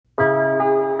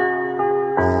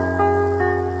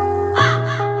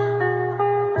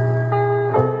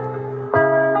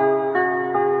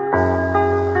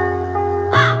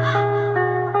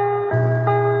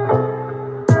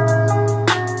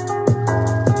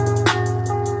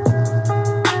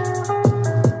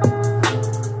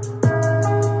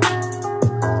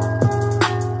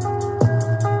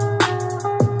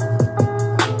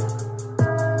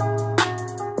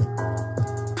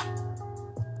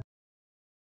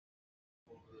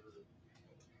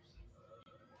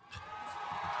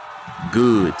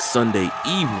Good Sunday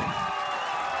evening.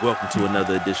 Welcome to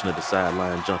another edition of the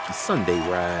Sideline Junkie Sunday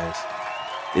Rise.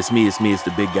 It's me, it's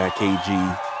the big guy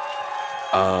KG.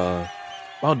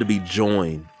 About to be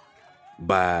joined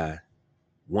by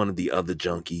one of the other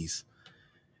junkies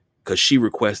because she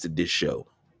requested this show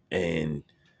and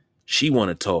she want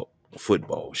to talk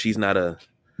football. She's not a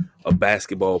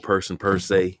basketball person per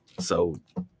se. So,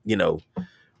 you know,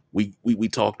 we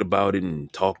talked about it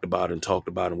and talked about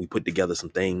and we put together some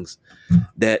things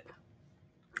that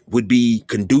would be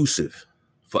conducive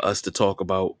for us to talk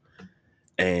about.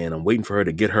 And I'm waiting for her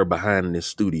to get her behind in this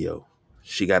studio.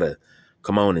 She gotta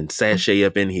come on and sashay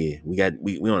up in here.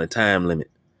 We on a time limit.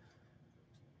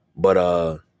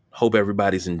 But hope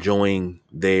everybody's enjoying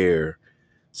their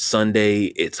Sunday.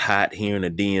 It's hot here in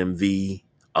the DMV.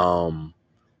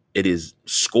 It is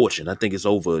scorching. I think it's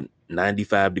over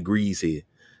 95 degrees here.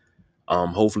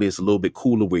 Hopefully it's a little bit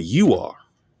cooler where you are.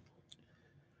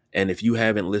 And if you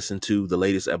haven't listened to the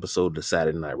latest episode of the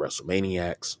Saturday Night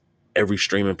WrestleManiacs, every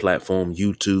streaming platform,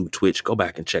 YouTube, Twitch, go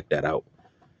back and check that out.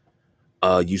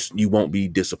 You won't be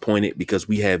disappointed because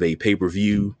we have a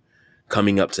pay-per-view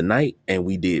coming up tonight, and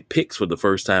we did picks for the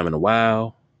first time in a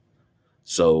while.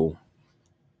 So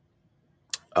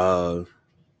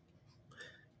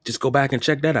just go back and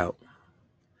check that out.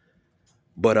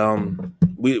 But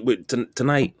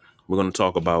tonight we're going to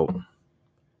talk about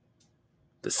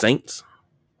the Saints,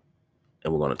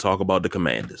 and we're going to talk about the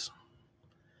Commanders.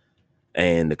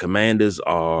 And the Commanders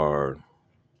are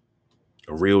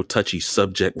a real touchy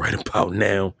subject right about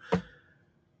now.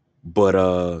 But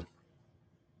I'm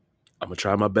gonna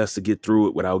try my best to get through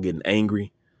it without getting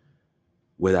angry,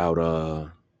 without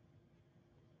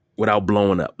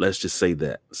blowing up. Let's just say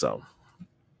that. So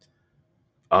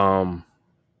I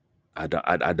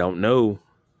don't know.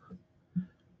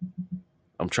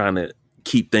 I'm trying to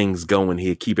keep things going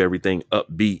here, keep everything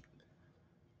upbeat.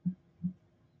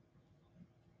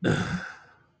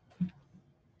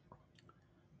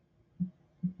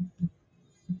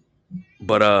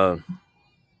 But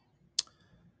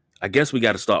I guess we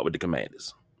got to start with the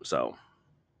Commanders. So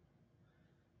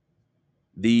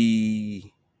the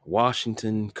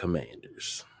Washington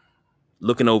Commanders,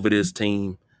 looking over this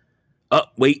team. Oh,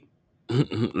 wait,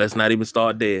 let's not even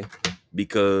start there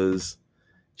because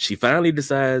she finally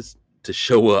decides to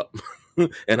show up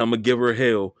and I'm going to give her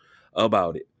hell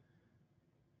about it.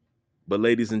 But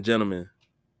ladies and gentlemen,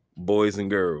 boys and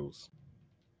girls,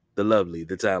 the lovely,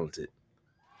 the talented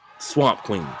Swamp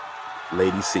Queen,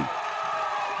 Lady C.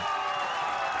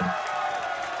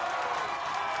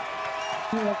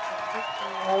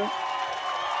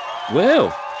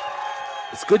 Well,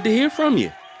 it's good to hear from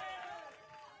you.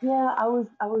 Yeah, I was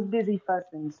busy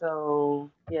fussing, so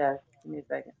yeah, give me a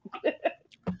second.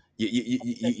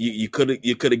 You could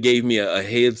have gave me a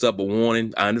heads up, a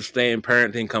warning. I understand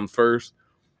parenting comes first.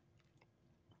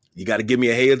 You got to give me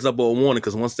a heads up or a warning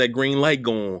because once that green light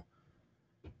go on,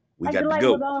 we got to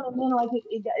go. The light was on, and then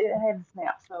it had to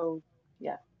snap. So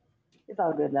yeah, it's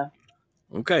all good now.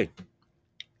 Okay,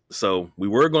 so we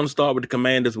were going to start with the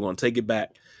Commanders. We're going to take it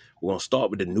back. We're going to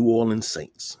start with the New Orleans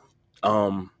Saints.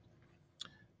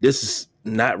 This is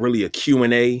not really a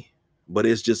Q&A, but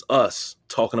it's just us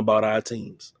talking about our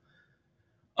teams.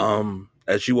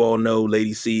 As you all know,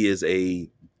 Lady C is a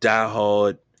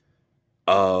diehard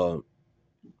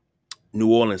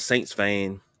New Orleans Saints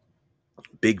fan,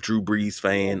 big Drew Brees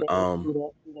fan.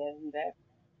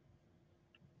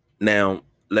 Now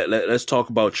let's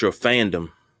talk about your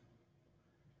fandom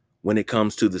when it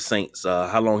comes to the Saints.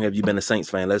 How long have you been a Saints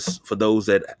fan? For those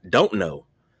that don't know,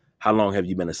 how long have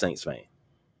you been a Saints fan?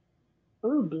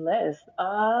 Ooh, bless.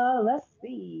 Let's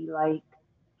see,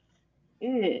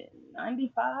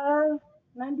 95,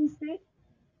 96.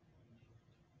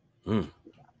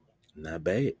 Not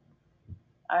bad.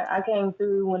 I came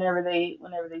through whenever they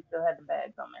still had the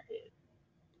bags on their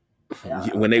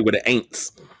heads. When they were the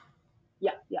Aints.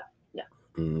 Yeah.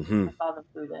 Mm-hmm. I saw them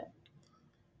through that.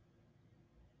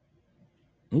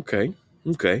 Okay.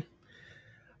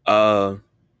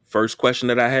 First question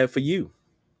that I have for you.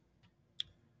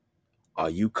 Are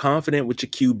you confident with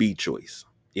your QB choice?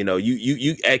 You know,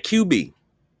 you at QB.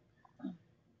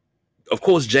 Of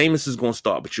course, Jameis is going to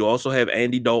start, but you also have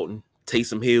Andy Dalton,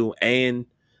 Taysom Hill, and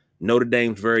Notre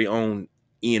Dame's very own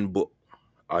Ian Book.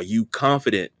 Are you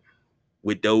confident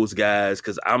with those guys?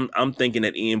 Because I'm thinking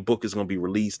that Ian Book is going to be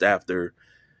released after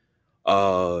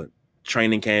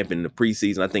training camp in the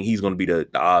preseason. I think he's going to be the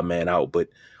odd man out. But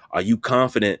are you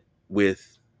confident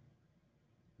with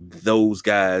those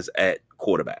guys at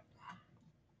quarterback?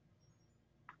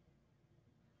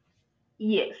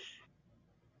 Yes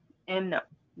and no.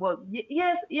 Well,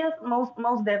 yes, most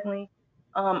definitely.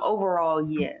 Overall,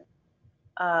 yes.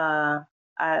 Uh,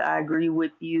 I agree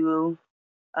with you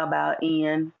about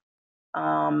Ian.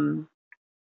 Um,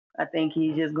 I think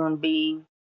he's just gonna be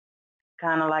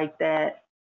kind of like that.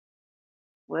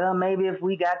 Well, maybe if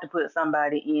we got to put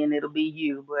somebody in, it'll be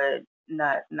you, but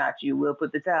not you. We'll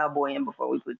put the towel boy in before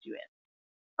we put you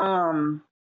in.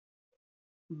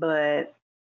 But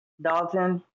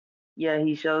Dalton, yeah,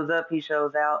 he shows up, he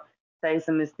shows out.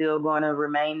 Taysom is still going to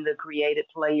remain the creative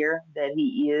player that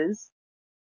he is.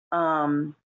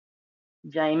 Um,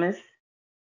 Jameis,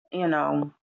 you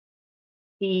know,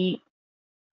 he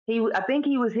I think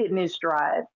he was hitting his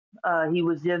stride. He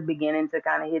was just beginning to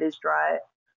kind of hit his stride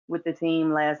with the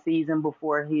team last season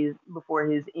before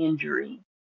his injury.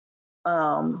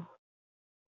 Um,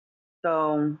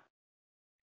 so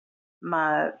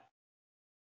my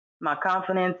my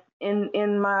confidence in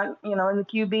my in the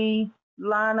QB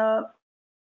lineup,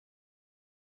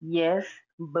 yes,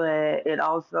 but it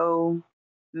also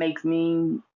makes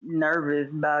me nervous,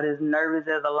 about as nervous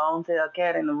as a long tailed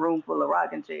cat in a room full of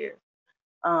rocking chairs.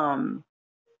 Um,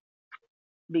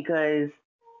 because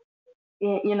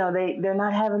they're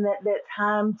not having that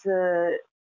time to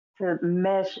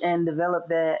mesh and develop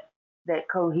that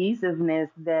cohesiveness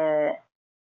that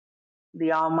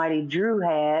the almighty Drew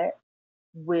had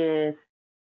with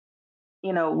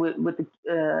with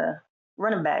the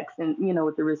running backs, and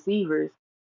with the receivers.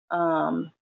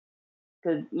 Because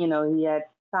he had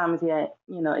Thomas, he had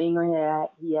Ingram,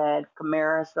 he had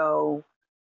Kamara, so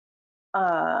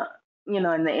uh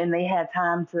and they had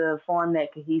time to form that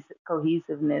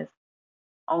cohesiveness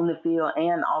on the field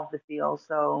and off the field.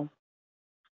 So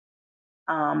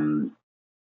um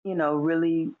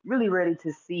really really ready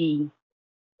to see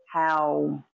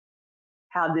how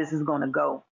this is going to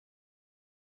go.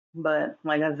 But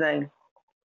like I say,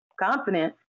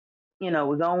 confident.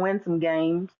 We're gonna win some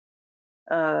games.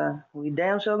 We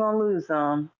damn sure gonna lose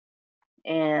some,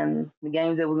 and the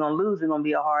games that we're gonna lose are gonna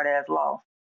be a hard ass loss.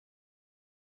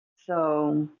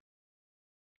 So,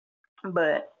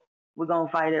 but we're gonna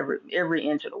fight every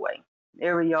inch of the way,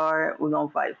 every yard. We're gonna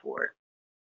fight for it.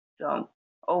 So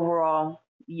overall,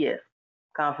 yes,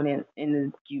 confident in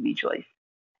the QB choice.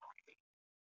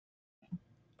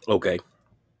 Okay.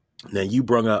 Now you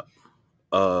brung up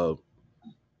uh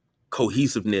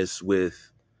cohesiveness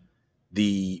with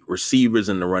the receivers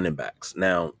and the running backs.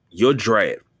 Now, your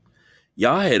draft,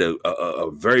 y'all had a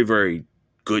very, very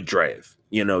good draft.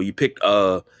 You picked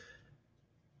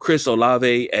Chris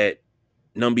Olave at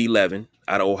number 11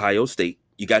 out of Ohio State.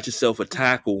 You got yourself a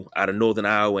tackle out of Northern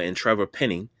Iowa and Trevor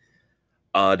Penning.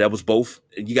 That was both.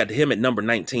 You got him at number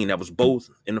 19. That was both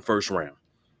in the first round.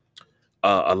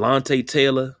 Alontae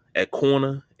Taylor at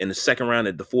corner in the second round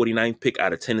at the 49th pick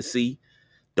out of Tennessee.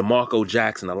 DeMarco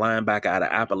Jackson, a linebacker out of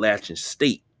Appalachian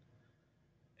State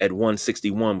at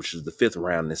 161, which is the fifth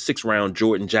round. And the sixth round,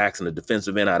 Jordan Jackson, a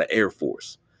defensive end out of Air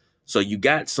Force. So you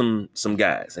got some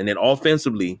guys. And then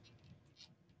offensively,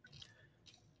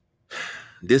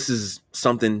 this is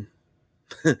something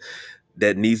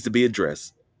that needs to be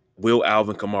addressed. Will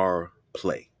Alvin Kamara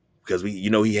play? Because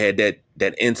he had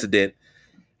that incident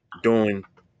during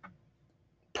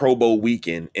Pro Bowl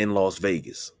weekend in Las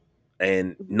Vegas,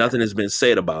 and nothing has been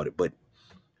said about it. But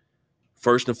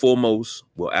first and foremost,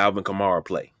 will Alvin Kamara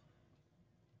play?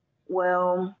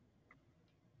 Well,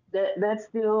 that's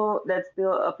still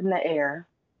up in the air.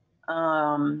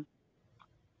 Um,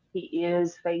 he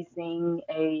is facing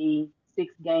a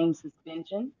 6-game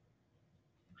suspension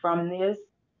from this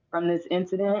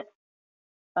incident.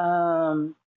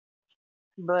 Um,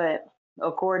 but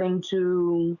according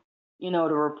to the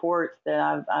reports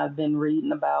that I've been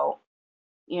reading about,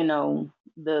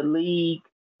 the league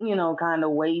kind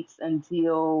of waits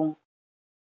until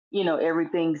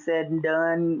everything's said and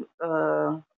done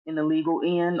in the legal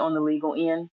end on the legal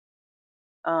end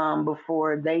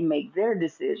before they make their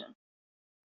decision.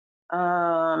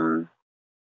 Um,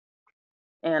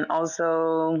 and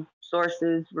also,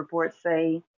 sources reports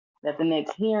say that the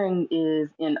next hearing is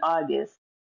in August.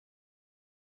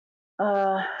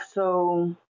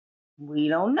 So we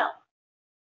don't know.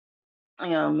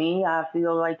 Me, I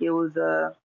feel like it was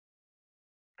a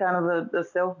kind of a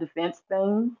self defense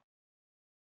thing.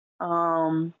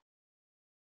 Um,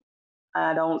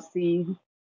 I don't see,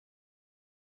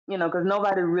 because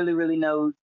nobody really, really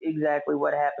knows exactly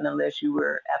what happened unless you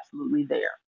were absolutely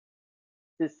there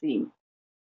to see.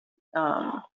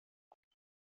 Um,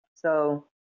 so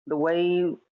the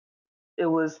way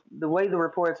the way the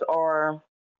reports are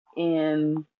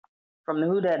in from the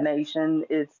Who Dat Nation,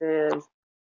 it says,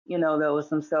 there was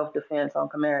some self defense on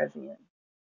Kamara's end.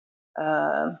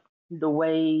 The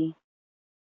way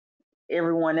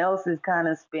everyone else is kind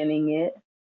of spinning it.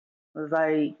 It was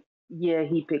like, yeah,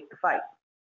 he picked the fight.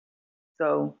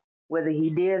 So whether he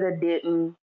did or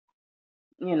didn't,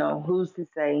 who's to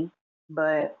say?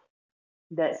 But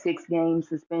that 6 game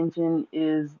suspension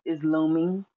is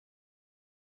looming.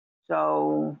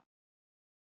 So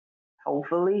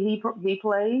hopefully he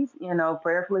plays.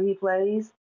 Prayerfully he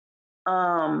plays.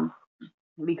 Um,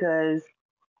 because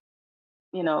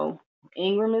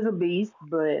Ingram is a beast,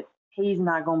 but he's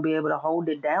not gonna be able to hold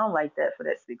it down like that for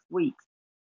that 6 weeks.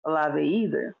 Olave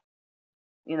either.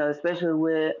 Especially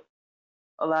with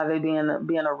Olave being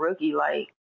a rookie,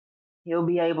 like he'll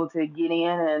be able to get in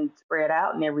and spread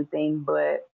out and everything,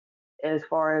 but as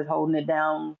far as holding it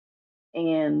down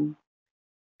and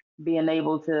being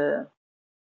able to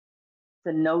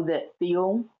know that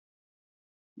feel,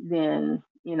 then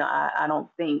I don't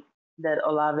think that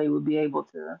Olave would be able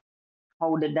to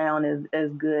hold it down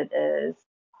as good as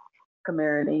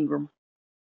Kamara and Ingram.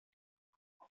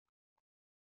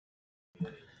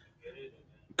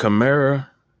 Kamara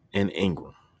and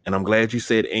Ingram. And I'm glad you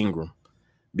said Ingram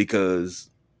because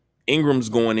Ingram's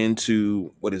going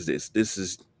into, what is this? This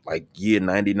is like year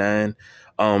 99.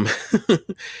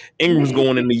 Ingram's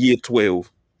going into year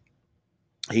 12.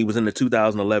 He was in the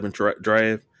 2011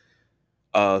 draft.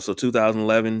 So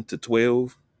 2011 to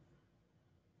 12.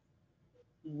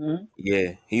 Mm-hmm.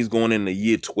 Yeah, he's going into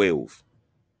year 12,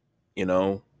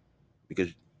 because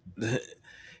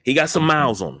he got some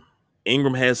miles on him.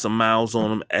 Ingram has some miles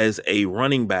on him as a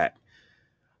running back,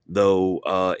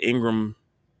 though. Ingram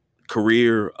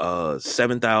career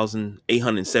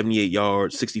 7,878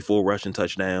 yards, 64 rushing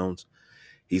touchdowns.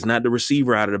 He's not the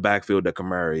receiver out of the backfield that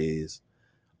Kamara is.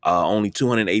 Only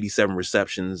 287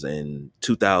 receptions and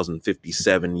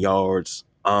 2,057 yards.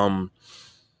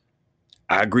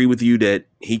 I agree with you that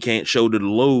he can't shoulder the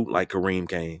load like Kareem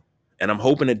can, and I'm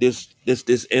hoping that this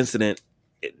incident,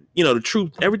 the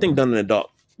truth, everything done in the dark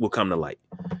will come to light.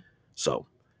 So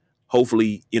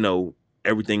hopefully,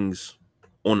 everything's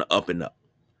on the up and up.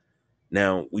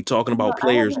 Now we talking about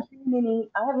players. I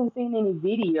haven't seen any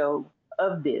video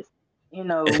of this.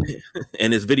 And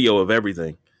it's video of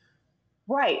everything.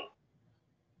 Right.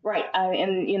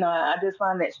 I just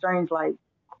find that strange, like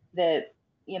that.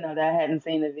 That I hadn't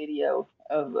seen a video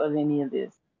of any of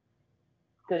this,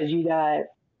 because you got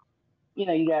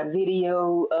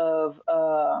video of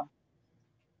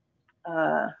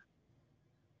I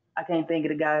can't think of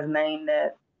the guy's name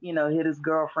that hit his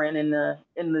girlfriend in the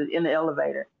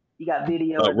elevator. You got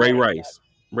video of Ray that. Rice.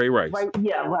 Ray Rice. Right,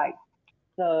 yeah, right.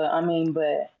 So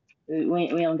but we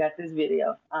don't got this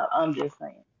video. I'm just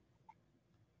saying.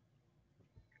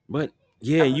 But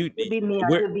yeah, could be me. I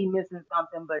could be missing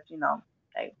something, but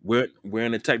hey. We're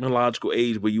in a technological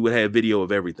age where you would have video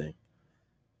of everything.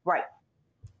 Right.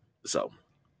 So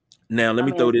now let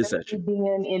me throw this at you.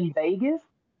 Being in Vegas,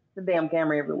 the damn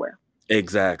camera everywhere.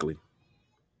 Exactly.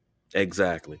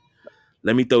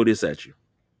 Let me throw this at you.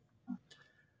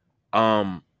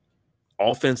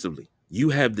 Offensively,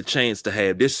 you have the chance to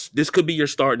have this. This could be your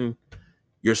starting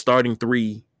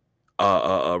 3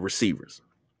 receivers.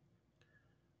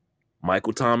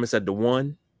 Michael Thomas at the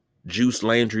 1, Juice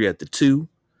Landry at the 2,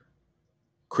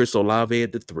 Chris Olave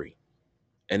at the 3.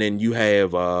 And then you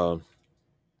have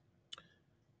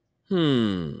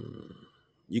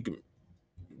you can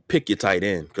pick your tight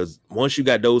end, because once you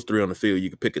got those 3 on the field, you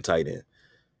can pick a tight end.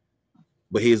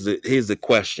 But here's the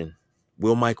question.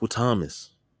 Will Michael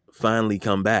Thomas finally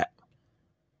come back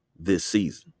this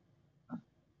season?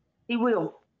 He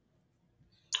will.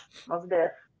 Most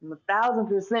definitely. I'm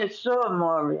 1,000% sure,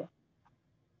 Maury.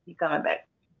 He coming back.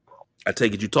 I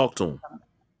take it you talked to him.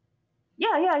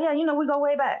 Yeah. We go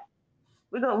way back.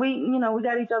 We got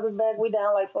each other's back. We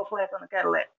down like 4 flats on the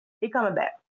Cadillac. He coming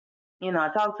back. I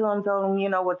talked to him, told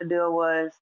him, what the deal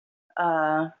was.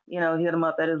 Hit him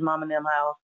up at his mom and them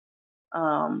house.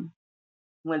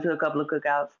 Went to a couple of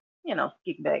cookouts,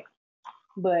 kickbacks.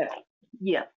 But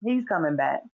yeah, he's coming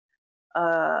back.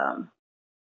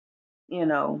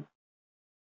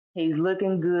 He's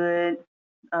looking good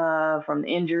from the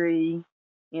injury.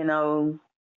 The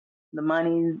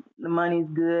money's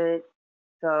good.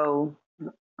 So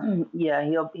yeah,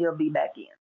 he'll be back in.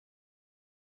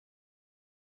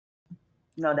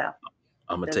 No doubt.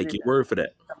 I'm gonna take your word for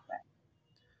that.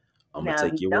 I'm gonna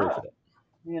take your word for that.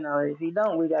 If he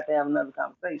don't, we got to have another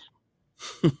conversation.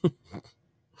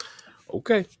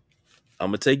 Okay. I'm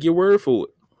gonna take your word for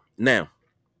it. Now,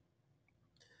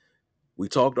 we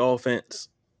talked offense.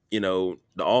 The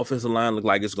offensive line looked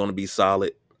like it's gonna be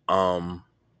solid.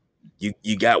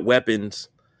 You got weapons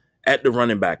at the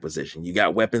running back position. You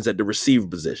got weapons at the receiver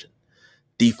position.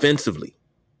 Defensively,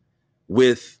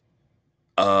 with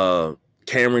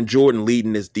Cameron Jordan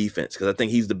leading this defense because I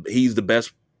think he's the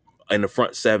best in the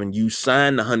front seven. You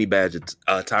signed the Honey Badger,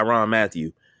 Tyrann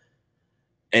Mathieu,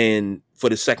 and for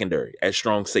the secondary at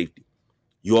strong safety.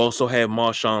 You also have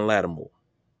Marshawn Lattimore.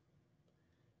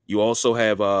 You also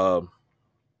have I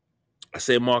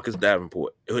said Marcus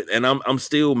Davenport, and I'm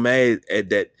still mad at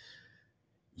that.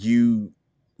 You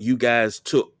guys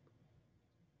took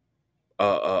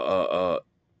Marcus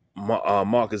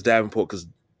Davenport because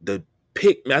the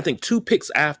pick, I think 2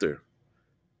 picks after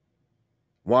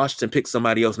Washington picked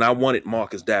somebody else, and I wanted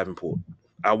Marcus Davenport.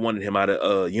 I wanted him out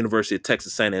of University of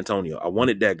Texas San Antonio. I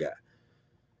wanted that guy,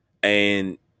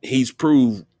 and he's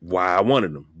proved why I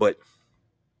wanted him. But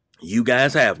you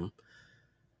guys have him.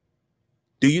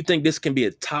 Do you think this can be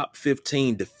a top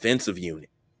 15 defensive unit?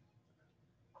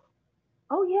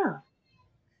 Oh yeah,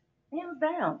 hands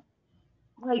down.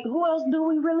 Like, who else do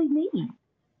we really need?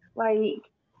 Like,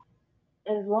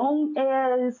 as long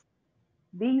as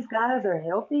these guys are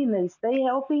healthy and they stay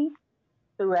healthy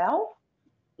throughout,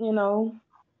 you know,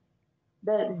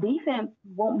 that defense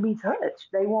won't be touched.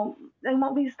 They won't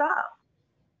be stopped.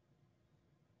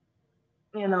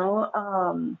 You know,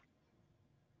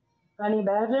 Honey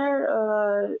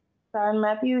Badger, Tyrann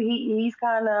Mathieu, he's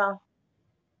kind of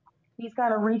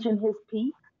reaching his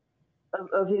peak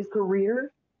of his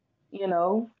career. You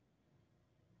know,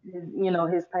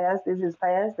 his past is his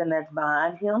past, and that's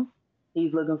behind him.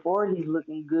 He's looking forward. He's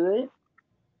looking good.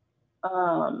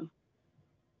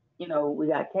 You know, we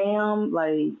got Cam.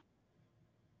 Like,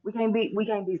 we can't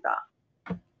be stopped.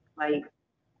 Like,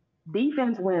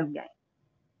 defense wins games.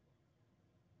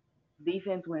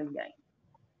 Defense wins games.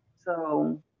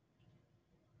 So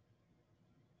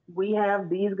we have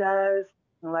these guys.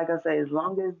 Like I say, as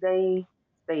long as they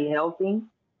stay healthy,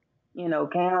 you know,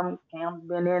 Cam's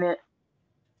been in it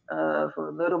for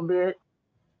a little bit.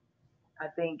 I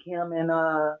think him and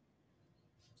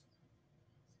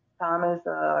Thomas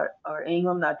or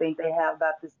Ingram, I think they have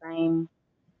about the same,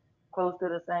 close to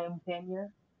the same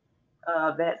tenure,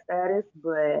 vet status,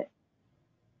 but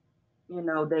you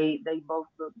know, they both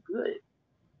look good.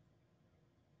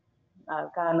 I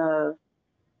kind of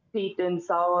peeked and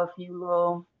saw a few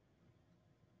little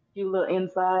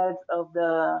insides of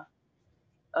the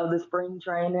spring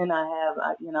training. I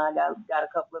got a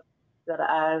couple of set of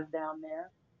eyes down there.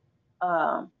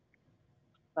 So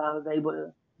I was able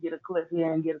to get a clip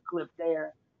here and get a clip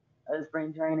there of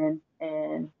spring training,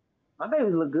 and my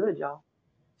babies look good, y'all.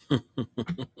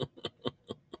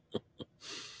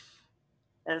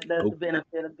 That's the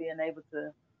benefit of being able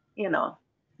to, you know,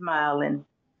 smile and,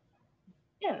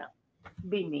 you know,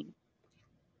 be me,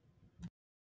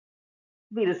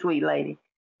 be the sweet lady,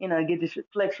 you know, get to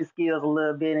flex your skills a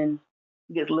little bit and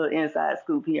get a little inside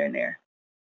scoop here and there.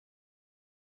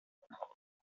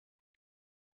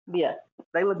 Yeah,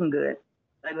 they looking good.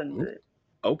 They looking good.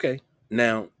 Okay.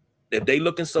 Now, if they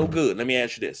looking so good, let me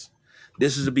ask you this.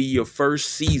 This is to be your first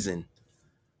season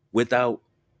without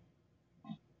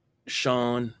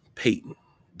Sean Payton,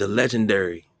 the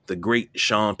legendary, the great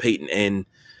Sean Payton. And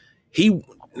he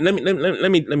let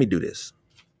me do this.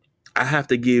 I have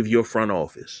to give your front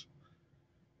office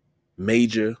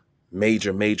major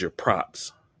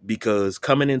props because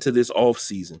coming into this off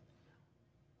season,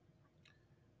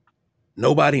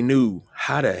 nobody knew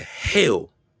how the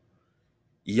hell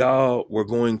y'all were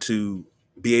going to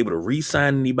be able to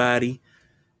re-sign anybody,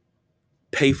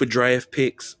 pay for draft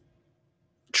picks,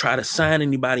 try to sign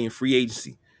anybody in free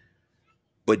agency.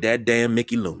 But that damn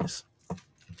Mickey Loomis.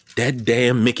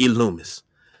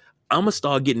 I'm going to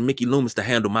start getting Mickey Loomis to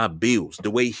handle my bills the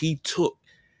way he took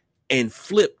and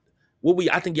flipped.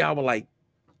 I think y'all were like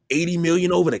 80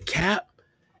 million over the cap,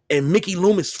 and Mickey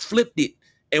Loomis flipped it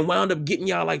and wound up getting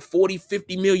y'all like 40,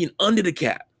 50 million under the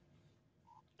cap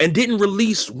and didn't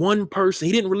release one person.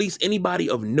 He didn't release anybody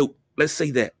of note. Let's say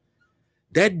that.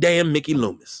 That damn Mickey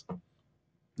Loomis.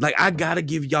 Like, I got to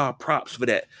give y'all props for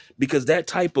that because that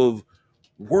type of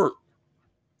work,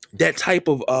 that type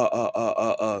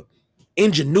of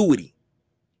ingenuity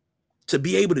to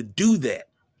be able to do that.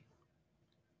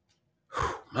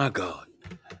 My God.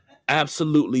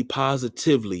 Absolutely,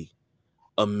 positively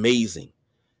amazing.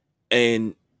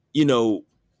 And, you know,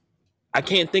 I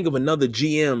can't think of another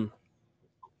GM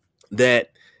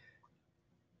that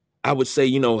I would say,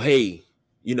 you know, hey,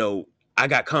 you know, I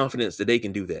got confidence that they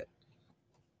can do that.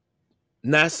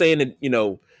 Not saying that, you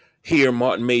know, here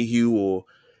Martin Mayhew or,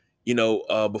 you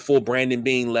know, before Brandon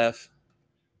Beane left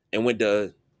and went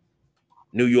to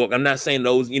New York. I'm not saying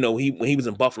those, you know, when he was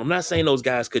in Buffalo, I'm not saying those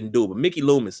guys couldn't do it, but Mickey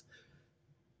Loomis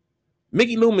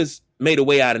made a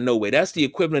way out of nowhere. That's the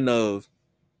equivalent of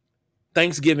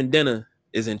Thanksgiving dinner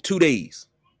is in 2 days.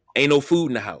 Ain't no food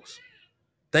in the house.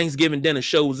 Thanksgiving dinner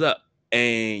shows up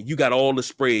and you got all the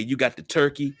spread. You got the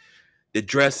turkey, the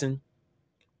dressing,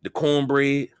 the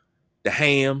cornbread, the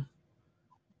ham.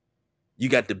 You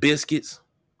got the biscuits.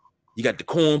 You got the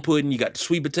corn pudding. You got the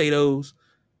sweet potatoes.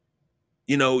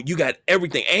 You know, you got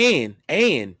everything.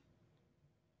 And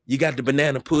you got the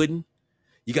banana pudding.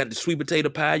 You got the sweet potato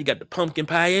pie. You got the pumpkin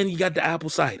pie. And you got the apple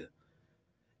cider.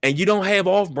 And you don't have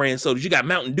off-brand sodas. You got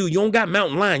Mountain Dew. You don't got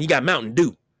Mountain Lion. You got Mountain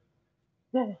Dew.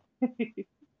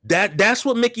 That's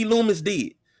what Mickey Loomis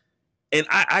did. And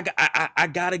I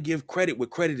gotta give credit where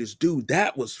credit is due.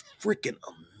 That was freaking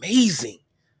amazing.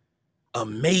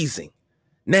 Amazing.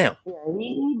 Now, Yeah,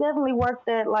 he definitely worked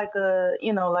that like a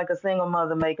single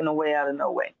mother making a way out of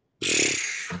no way.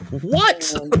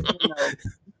 what? And,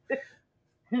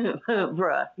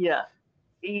 bruh, yeah,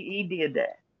 he did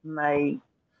that. Like,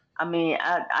 I mean,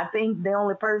 I think the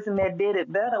only person that did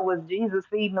it better was Jesus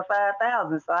feeding the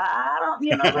 5,000. So I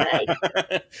don't, but hey.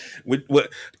 With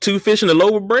what? 2 fish and a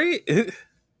loaf of bread?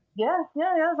 Yeah,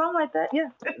 something like that. Yeah,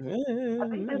 I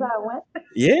think that's how it went.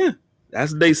 Yeah,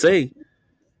 that's what they say.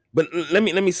 But let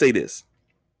me say this.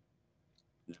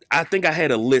 I think I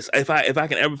had a list. If I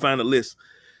can ever find a list,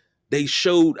 they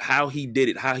showed how he did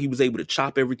it, how he was able to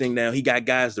chop everything down. He got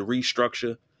guys to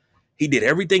restructure. He did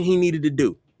everything he needed to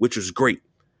do, which was great.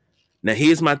 Now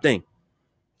here's my thing.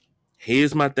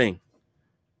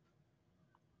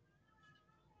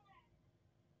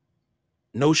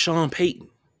 No Sean Payton.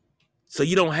 So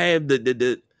you don't have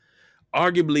the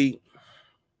arguably,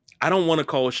 I don't want to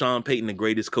call Sean Payton the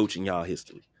greatest coach in y'all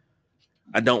history.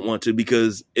 I don't want to,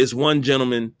 because it's one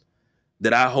gentleman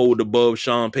that I hold above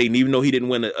Sean Payton, even though he didn't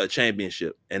win a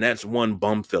championship, and that's one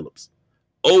Bum Phillips.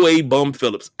 O.A. Bum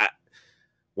Phillips.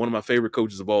 One of my favorite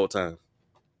coaches of all time.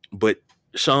 But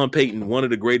Sean Payton, one of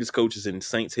the greatest coaches in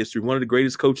Saints history, one of the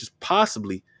greatest coaches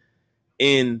possibly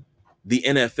in the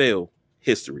NFL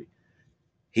history.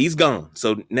 He's gone.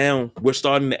 So now we're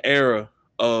starting the era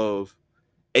of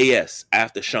AS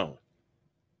after Sean.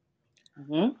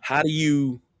 Mm-hmm. How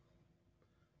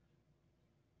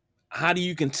do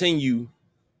you continue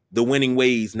the winning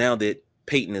ways now that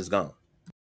Peyton is gone?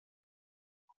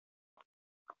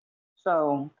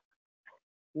 So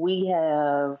we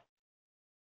have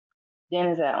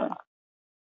Dennis Allen.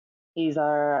 He's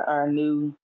our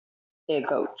new head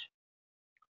coach.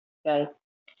 Okay.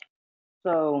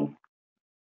 So,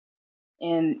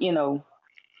 and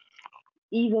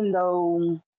even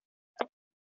though,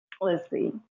 let's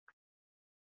see,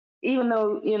 even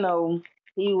though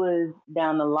he was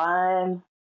down the line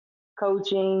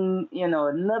coaching,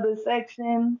 another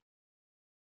section,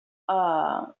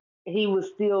 uh, he was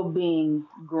still being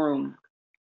groomed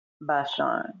by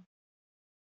Sean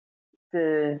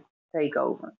to take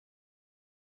over.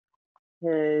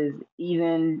 Because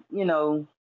even,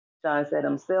 Sean said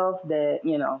himself that,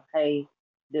 hey,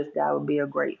 this guy would be a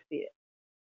great fit.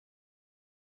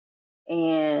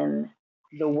 And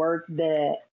the work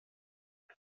that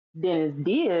Dennis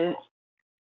did,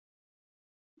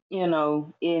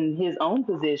 in his own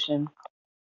position,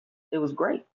 it was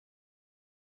great.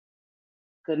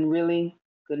 Couldn't really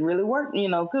work,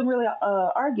 couldn't really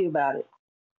argue about it.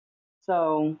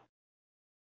 So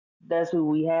that's who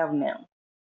we have now.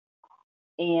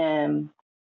 And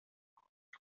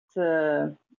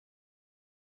to,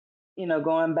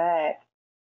 going back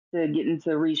to getting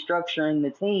to restructuring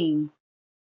the team,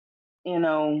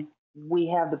 we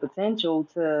have the potential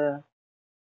to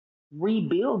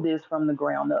rebuild this from the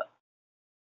ground up.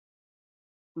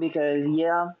 Because,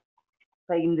 yeah,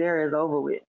 Peyton Dare is over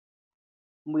with.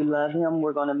 We love him.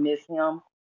 We're going to miss him,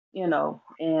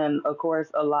 and of course,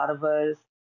 a lot of us,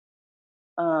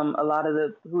 a lot of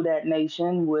the Who Dat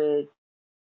Nation would,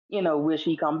 wish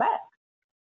he come back.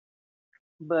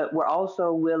 But we're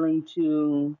also willing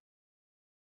to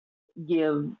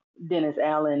give Dennis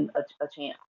Allen a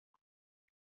chance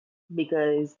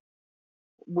because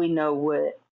we know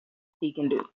what he can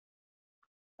do.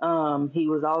 He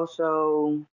was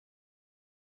also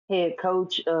head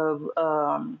coach of,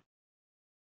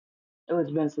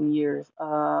 it's been some years,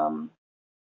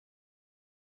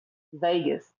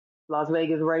 Vegas, Las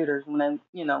Vegas Raiders when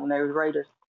they were Raiders.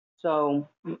 So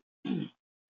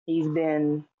he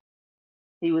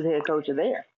was head coach of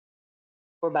there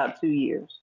for about 2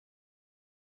 years.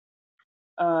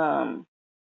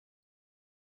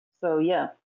 So yeah,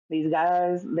 these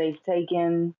guys, they've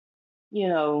taken,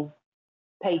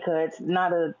 pay cuts,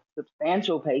 not a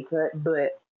substantial pay cut,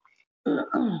 but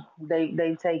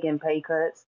they've taken pay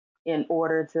cuts in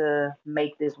order to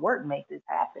make this work, make this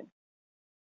happen,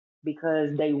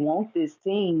 because they want this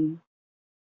team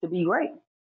to be great.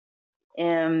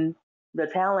 And The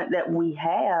talent that we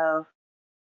have,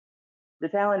 the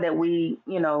talent that we,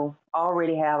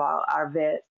 already have, our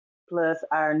vets plus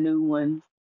our new ones,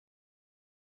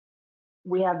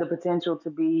 we have the potential to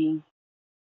be,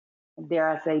 dare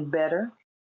I say, better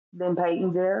than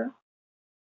Peyton's era.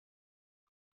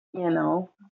 You know,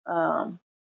 um,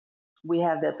 we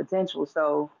have that potential.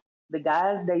 So the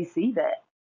guys, they see that,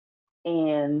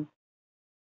 and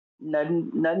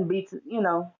nothing beats it.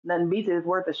 It's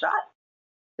worth a shot.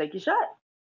 Take your shot.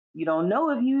 You don't know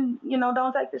if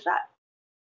don't take the shot.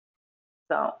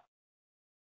 So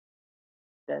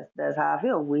that's how I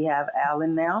feel. We have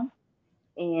Allen now,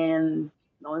 and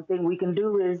the only thing we can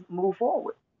do is move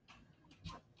forward.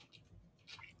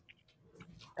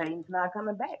 Payne's not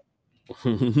coming back.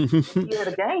 He had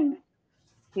a game.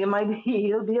 He'll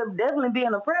definitely be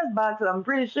in the press box. I'm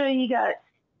pretty sure he got,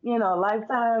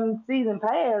 lifetime season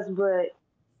pass, but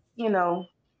all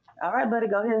right, buddy,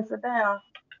 go ahead and sit down.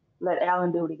 Let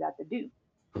Allen do what he got to do.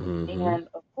 Mm-hmm. And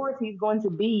of course he's going to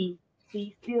be,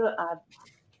 I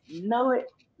know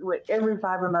it with every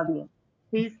fiber of my being.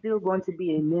 He's still going to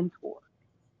be a mentor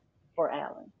for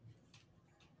Allen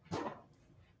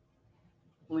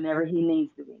whenever he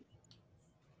needs to be.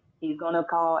 He's gonna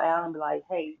call Allen and be like,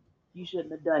 hey, you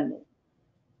shouldn't have done this.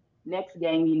 Next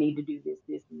game you need to do this,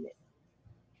 this, and this.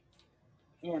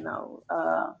 You know,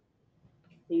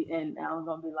 and Allen's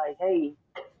gonna be like, hey,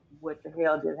 what the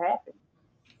hell just happened?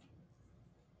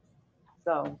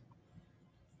 So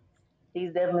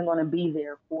he's definitely gonna be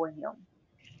there for him.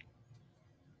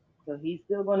 So he's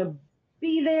still gonna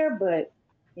be there, but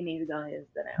he needs to go ahead and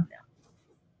sit down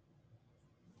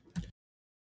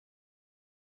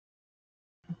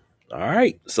All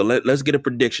right, so let's get a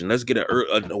prediction. Let's get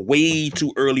a way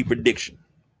too early prediction.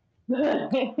 now.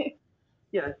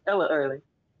 Yeah, hella early.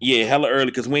 Yeah, hella early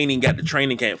because we ain't even got the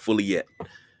training camp fully yet.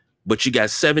 But you got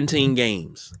 17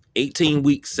 games, 18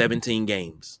 weeks, 17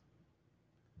 games.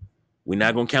 We're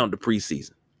not gonna count the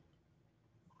preseason.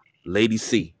 Lady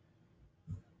C,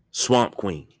 Swamp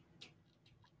Queen,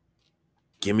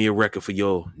 give me a record for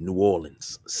your New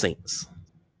Orleans Saints.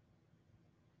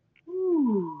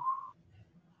 Ooh.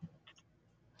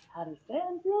 Out of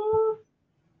 17?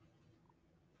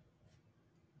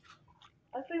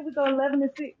 I think we go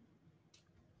 11-6.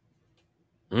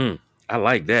 I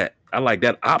like that. I like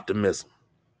that optimism.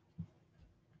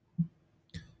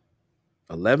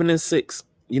 11-6.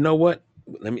 You know what?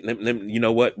 Let me you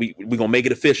know what? We gonna make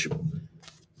it official.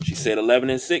 She said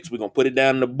 11-6. We're gonna put it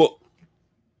down in the book.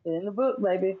 In the book,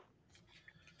 baby.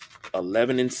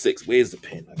 11-6. Where's the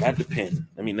pen? I got the pen.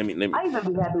 Let me. I used to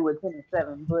be happy with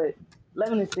 10-7, but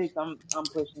 11-6, I'm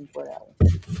pushing for that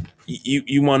one.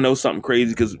 You want to know something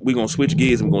crazy? Because we're gonna switch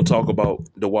gears and we're gonna talk about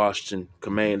the Washington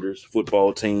Commanders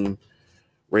football team,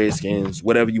 Redskins,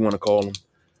 whatever you want to call them.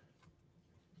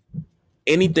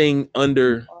 Anything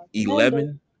under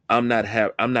 11, I'm not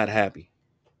happy. I'm not happy.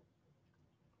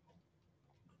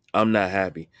 I'm not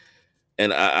happy,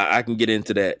 and I can get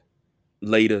into that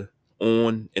later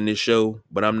on in this show,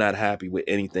 but I'm not happy with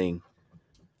anything.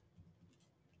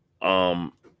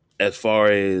 As far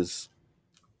as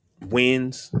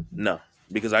wins, no,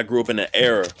 because I grew up in an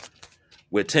era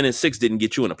where 10-6 didn't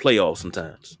get you in the playoffs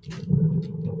sometimes.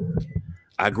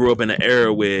 I grew up in an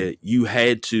era where you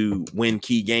had to win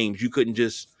key games. You couldn't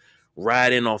just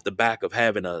ride in off the back of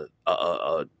having a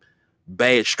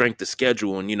bad strength of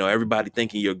schedule and, everybody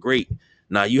thinking you're great.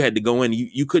 Now you had to go in.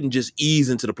 You couldn't just ease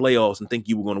into the playoffs and think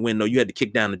you were going to win. No, you had to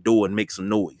kick down the door and make some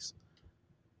noise.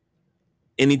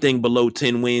 Anything below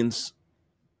 10 wins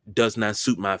does not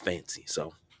suit my fancy.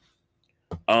 So,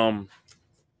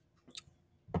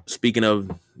 speaking of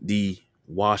the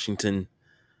Washington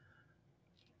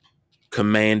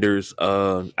Commanders,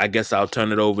 I guess I'll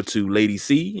turn it over to Lady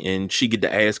C, and she get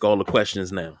to ask all the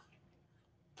questions now.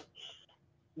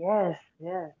 Yes,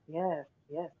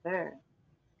 sir.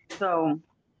 So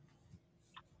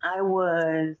I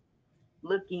was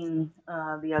looking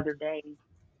the other day,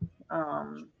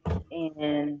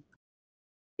 and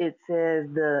it says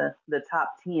the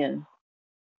top 10,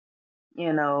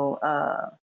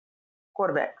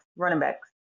 quarterbacks, running backs,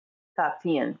 top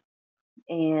 10,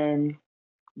 and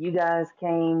you guys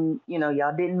came,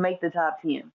 y'all didn't make the top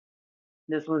 10.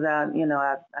 This was out,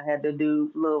 I had to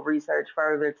do a little research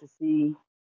further to see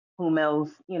whom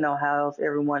else, how else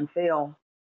everyone fell.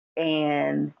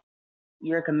 And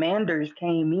your Commanders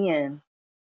came in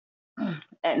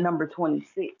at number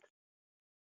 26.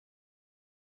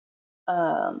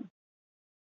 Um,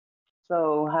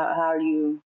 so how are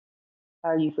you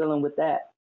feeling with that?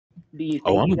 Do you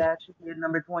think you guys should be at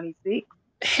number 26?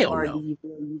 Hell or no. do you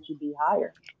feel you should be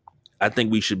higher? I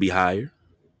think we should be higher,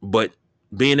 but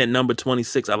being at number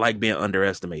 26, I like being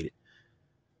underestimated.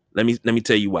 Let me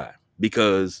tell you why.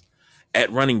 Because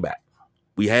at running back,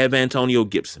 we have Antonio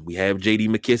Gibson, we have J.D.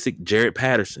 McKissic, Jared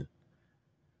Patterson.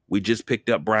 We just picked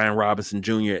up Brian Robinson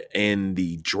Jr. in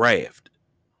the draft.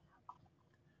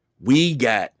 We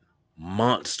got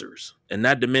monsters, and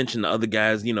not to mention the other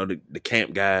guys, you know, the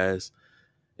camp guys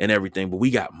and everything, but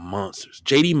we got monsters.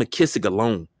 J.D. McKissic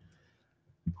alone.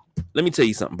 Let me tell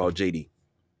you something about J.D.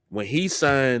 When he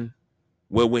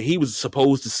was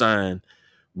supposed to sign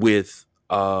with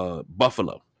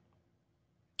Buffalo,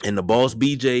 and the boss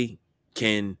BJ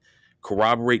can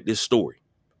corroborate this story,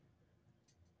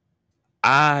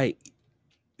 I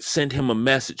sent him a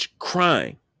message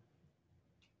crying,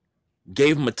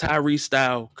 gave him a Tyree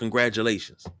style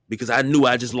congratulations, because I knew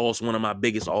I just lost one of my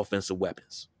biggest offensive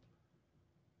weapons.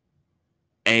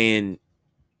 And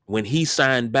when he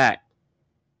signed back,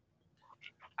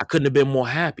 I couldn't have been more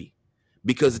happy,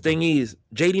 because the thing is,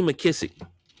 J.D. McKissic,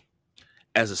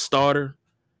 as a starter,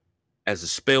 as a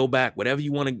spellback, whatever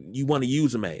you want to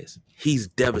use him as, he's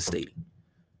devastating.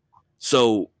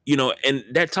 So, you know, and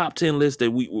that top 10 list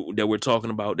that we're talking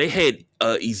about, they had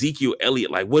Ezekiel Elliott,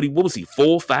 like what was he,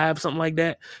 4, 5, something like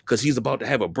that, because he's about to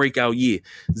have a breakout year.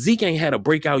 Zeke ain't had a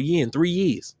breakout year in 3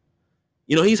 years.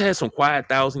 You know, he's had some quiet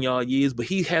 1,000-yard years, but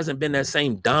he hasn't been that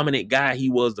same dominant guy he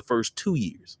was the first 2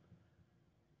 years.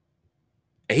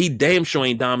 And he damn sure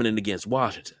ain't dominant against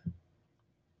Washington.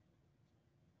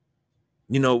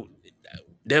 You know,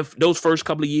 those first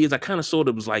couple of years, I kind of sort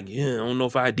of was like, yeah, I don't know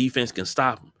if our defense can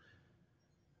stop him.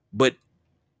 But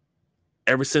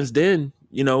ever since then,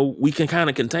 you know, we can kind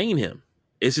of contain him.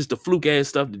 It's just the fluke ass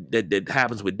stuff that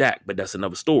happens with Dak, but that's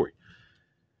another story.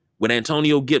 With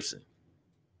Antonio Gibson,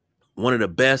 one of the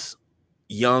best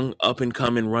young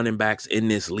up-and-coming running backs in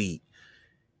this league.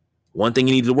 One thing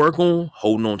you need to work on,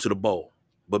 holding on to the ball.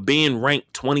 But being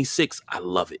ranked 26, I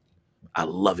love it. I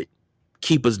love it.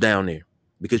 Keep us down there.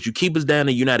 Because you keep us down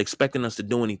there, you're not expecting us to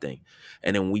do anything.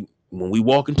 And then when we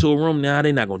walk into a room, now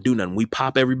they're not going to do nothing. We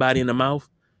pop everybody in the mouth,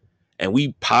 and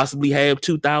we possibly have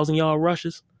 2,000-yard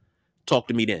rushes. Talk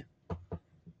to me then.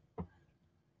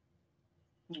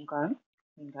 Okay.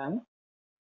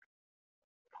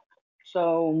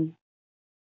 So,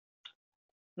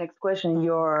 next question,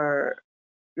 your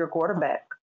quarterback,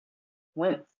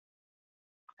 Wentz.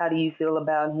 How do you feel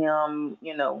about him,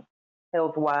 you know,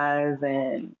 health-wise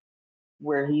and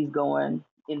where he's going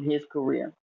in his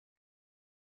career?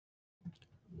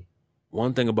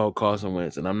 One thing about Carson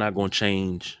Wentz, and I'm not going to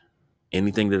change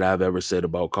anything that I've ever said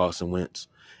about Carson Wentz.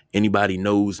 Anybody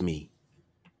knows me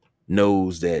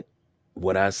knows that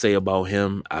what I say about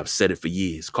him, I've said it for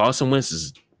years. Carson Wentz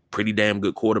is a pretty damn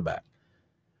good quarterback.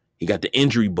 He got the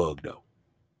injury bug, though.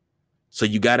 So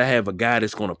you got to have a guy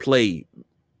that's going to play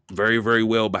very, very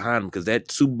well behind him, because that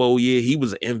Super Bowl year, he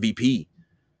was an MVP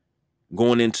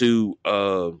going into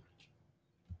the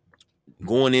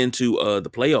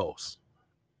playoffs.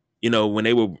 You know, when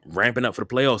they were ramping up for the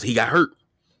playoffs, he got hurt.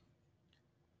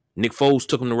 Nick Foles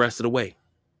took him the rest of the way.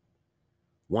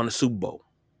 Won a Super Bowl.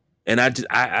 And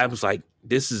I was like,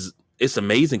 it's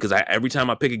amazing, because every time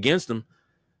I pick against them,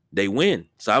 they win.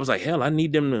 So I was like, hell, I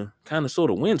need them to kind of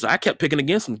sort of win. So I kept picking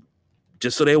against them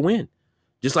just so they'll win.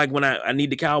 Just like when I need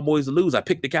the Cowboys to lose, I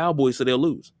pick the Cowboys so they'll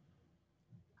lose.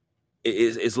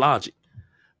 It's logic.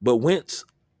 But Wentz,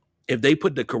 if they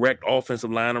put the correct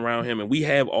offensive line around him, and we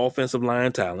have offensive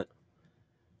line talent,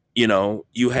 you know,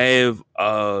 you have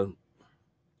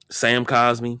Sam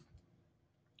Cosmi,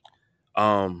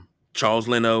 Charles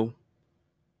Leno,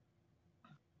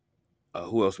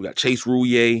 who else we got? Chase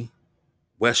Roullier,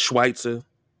 Wes Schweitzer,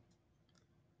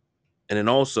 and then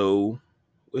also,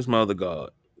 where's my other guard?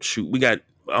 Shoot, we got,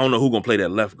 I don't know who's going to play that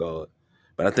left guard,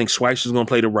 but I think Schweitzer's going to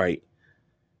play the right.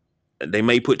 They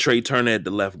may put Trey Turner at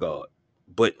the left guard,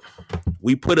 but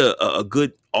we put a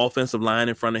good offensive line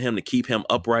in front of him to keep him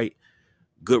upright,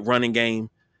 good running game.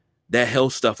 That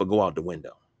health stuff will go out the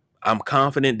window. I'm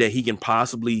confident that he can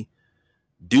possibly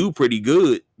do pretty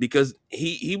good, because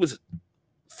he was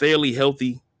fairly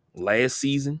healthy last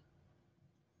season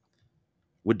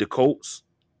with the Colts,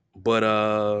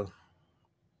 but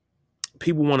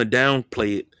people want to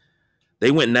downplay it.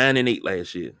 They went 9-8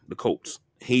 last year, the Colts.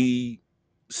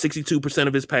 62%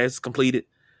 of his passes completed,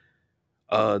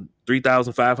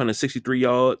 3,563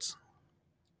 yards,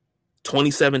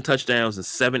 27 touchdowns, and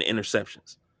 7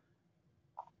 interceptions.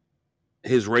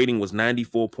 His rating was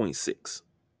 94.6.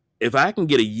 If I can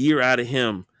get a year out of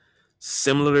him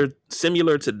similar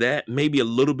to that, maybe a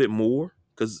little bit more,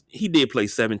 because he did play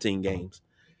 17 games,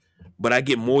 but I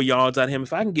get more yards out of him.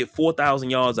 If I can get 4,000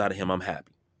 yards out of him, I'm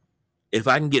happy. If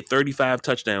I can get 35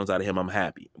 touchdowns out of him, I'm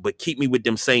happy. But keep me with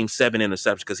them same 7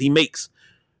 interceptions because he makes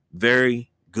very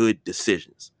good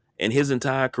decisions. In his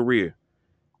entire career,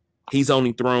 he's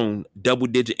only thrown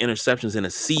double-digit interceptions in a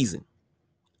season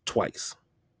twice.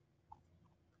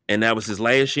 And that was his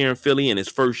last year in Philly and his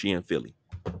first year in Philly.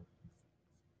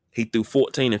 He threw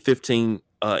 14 and 15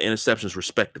 interceptions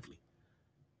respectively.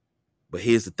 But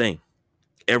here's the thing.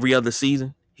 Every other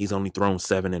season, he's only thrown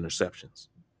 7 interceptions.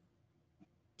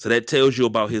 So that tells you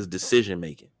about his decision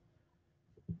making.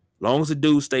 Long as the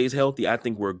dude stays healthy, I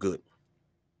think we're good.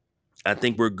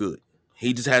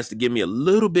 He just has to give me a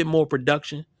little bit more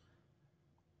production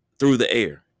through the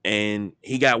air. And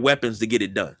he got weapons to get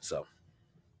it done. So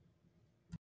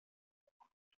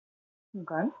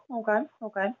Okay.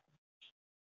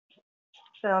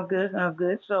 Sounds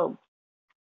good. So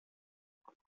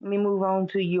let me move on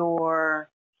to your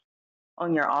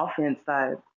offense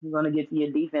side. We're gonna get to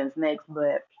your defense next,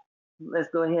 but let's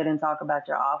go ahead and talk about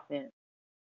your offense.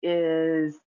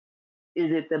 Is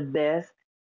is it the best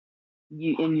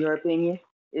in your opinion?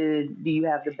 Do you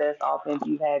have the best offense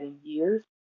you've had in years,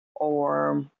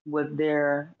 or was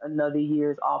there another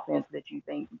year's offense that you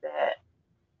think that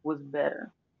was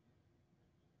better?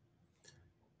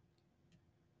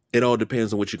 it all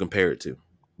depends on what you compare it to.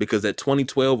 Because that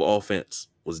 2012 offense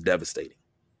was devastating.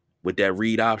 With that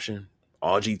read option,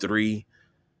 RG3,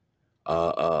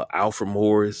 Alfred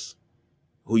Morris,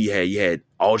 who you had? You had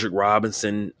Aldrick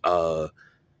Robinson,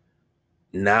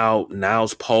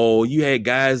 Niles Paul. You had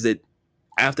guys that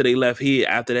after they left here,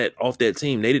 after that, off that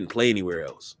team, they didn't play anywhere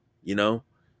else, you know?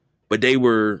 But they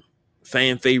were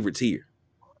fan favorites here.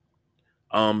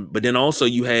 But then also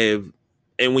you have,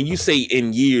 and when you say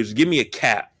in years, give me a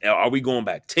cap. Are we going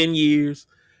back 10 years,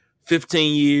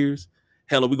 15 years?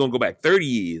 Hell, are we going to go back 30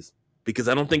 years? Because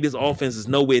I don't think this offense is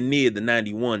nowhere near the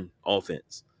 91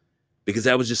 offense. Because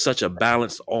that was just such a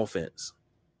balanced offense.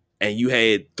 And you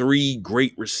had 3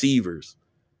 great receivers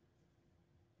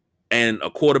and a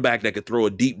quarterback that could throw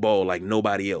a deep ball like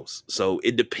nobody else. So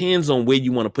it depends on where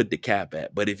you want to put the cap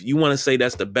at. But if you want to say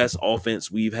that's the best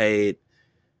offense we've had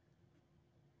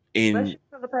in Especially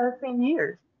for the past 10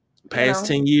 years, you past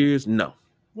know. 10 years, no.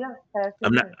 Yeah, past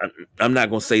I'm 10 not years. I'm not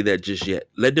going to say that just yet.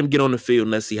 Let them get on the field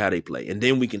and let's see how they play. And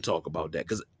then we can talk about that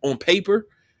cuz on paper,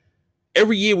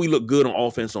 every year we look good on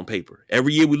offense on paper.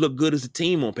 Every year we look good as a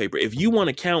team on paper. If you want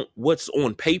to count what's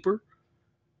on paper,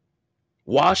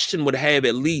 Washington would have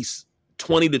at least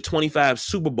 20 to 25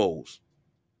 Super Bowls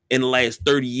in the last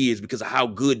 30 years because of how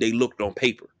good they looked on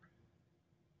paper.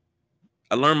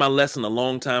 I learned my lesson a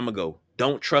long time ago.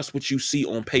 Don't trust what you see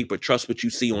on paper. Trust what you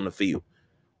see on the field.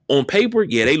 On paper,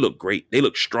 yeah, they look great. They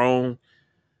look strong.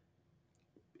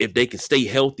 If they can stay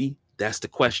healthy, that's the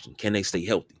question. Can they stay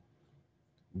healthy?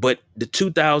 But the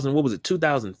 2000, what was it,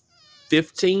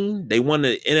 2015, they won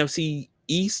the NFC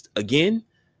East again.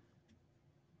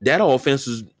 That offense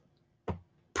was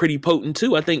pretty potent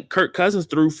too. I think Kirk Cousins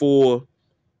threw for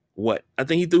what? I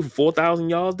think he threw for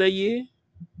 4,000 yards that year.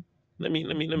 Let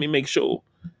me make sure.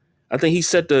 I think he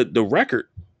set the record,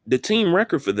 the team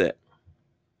record for that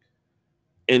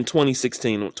in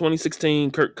 2016.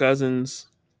 2016, Kirk Cousins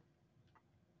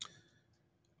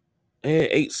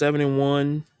had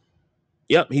 8-7-1.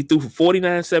 Yep, he threw for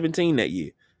 49-17 that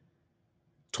year.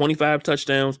 25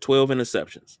 touchdowns, 12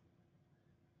 interceptions.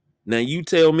 Now you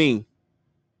tell me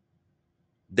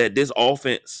that this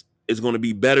offense is going to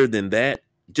be better than that.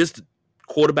 Just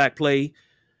quarterback play,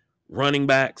 running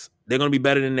backs, they're going to be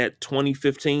better than that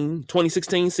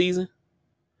 2016 season.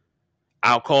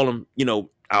 I'll call them,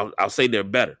 I'll say they're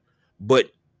better. But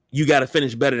you got to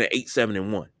finish better than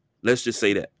 8-7-1. Let's just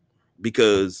say that.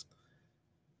 Because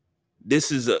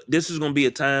this is going to be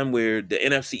a time where the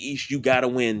NFC East, you got to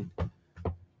win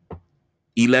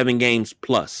 11 games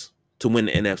plus to win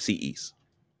the NFC East.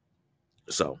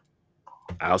 So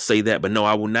I'll say that, but no,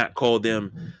 I will not call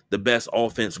them the best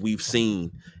offense we've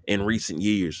seen in recent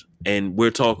years. And we're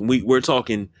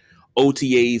talking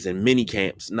OTAs and mini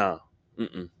camps. Nah,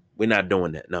 we're not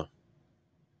doing that. No.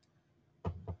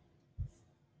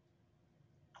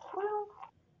 Well,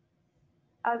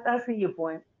 I see your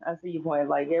point. I see your point.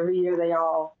 Like every year they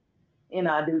all,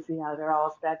 I do see how they're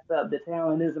all stacked up. The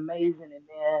talent is amazing, and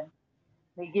then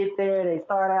they get there, they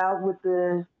start out with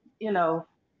you know,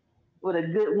 with a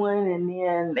good one, and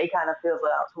then they kind of fizzle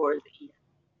out towards the end.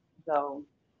 So,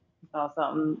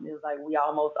 something is like we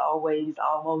almost always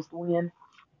almost win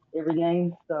every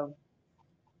game. So,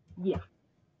 yeah.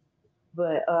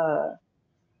 But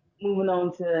moving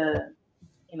on to,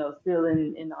 still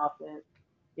in the offense,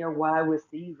 your wide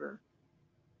receiver,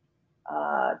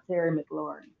 Terry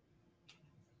McLaurin.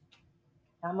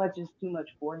 How much is too much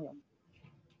for him?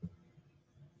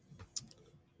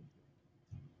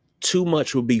 too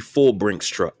much would be 4 Brinks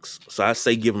trucks. So I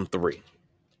say give him 3.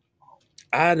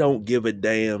 I don't give a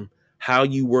damn how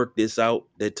you work this out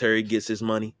that Terry gets his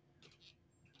money.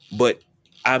 But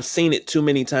I've seen it too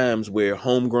many times where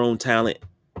homegrown talent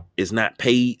is not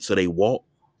paid, so they walk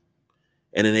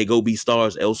and then they go be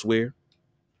stars elsewhere.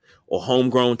 Or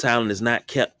homegrown talent is not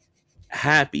kept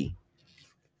happy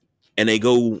and they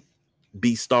go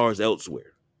be stars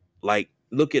elsewhere. Like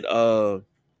look at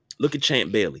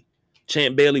Champ Bailey.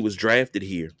 Champ Bailey was drafted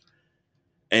here.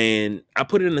 And I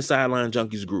put it in the Sideline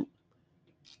Junkies group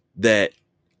that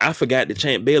I forgot that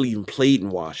Champ Bailey even played in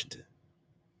Washington.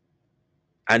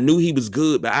 I knew he was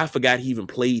good, but I forgot he even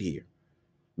played here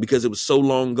because it was so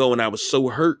long ago and I was so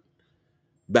hurt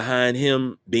behind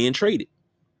him being traded.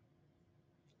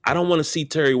 I don't want to see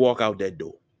Terry walk out that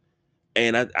door.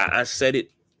 And I said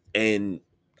it, and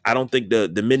I don't think the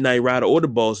Midnight Rider or the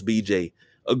Boss BJ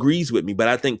agrees with me, but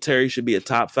I think Terry should be a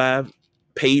top 5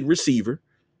 paid receiver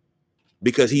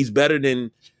because he's better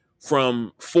than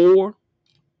from 5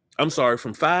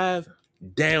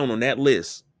 down on that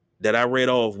list that I read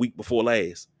off week before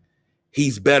last.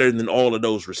 He's better than all of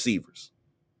those receivers.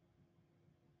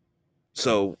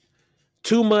 So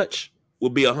too much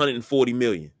would be 140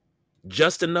 million.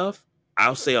 Just enough,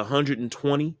 I'll say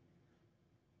 120,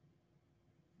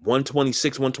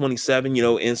 126, 127,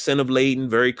 incentive laden,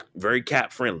 very, very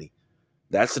cap friendly.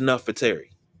 That's enough for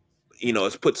Terry.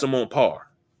 It puts him on par,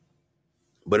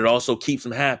 but it also keeps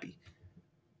him happy.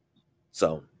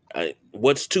 So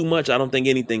what's too much? I don't think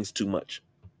anything's too much,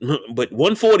 but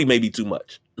 140 may be too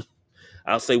much.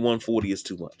 I'll say 140 is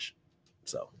too much.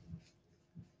 So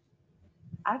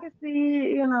I could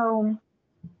see,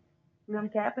 them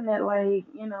capping at like,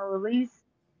 at least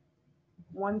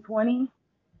 120,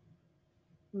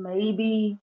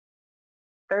 maybe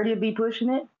 30 would be pushing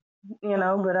it,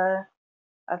 but I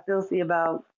still see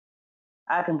about,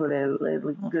 I can put it at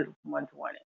good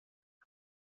 120.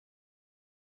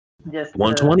 Just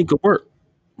 120 could work.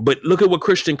 But look at what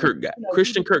Christian Kirk got.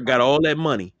 Christian Kirk got all that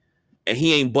money and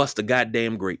he ain't bust a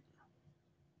goddamn great.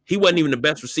 He wasn't even the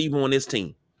best receiver on this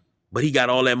team, but he got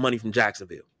all that money from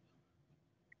Jacksonville.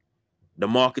 The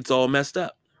market's all messed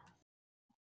up.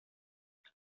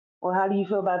 Well, how do you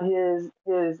feel about his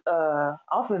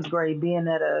offense grade being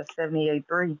at a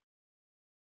 78.3?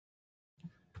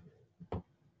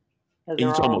 You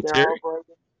talking about Terry?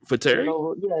 For Terry?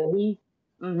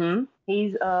 Yeah,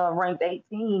 he's ranked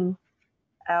 18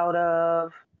 out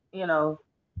of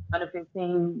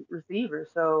 115 receivers.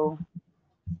 So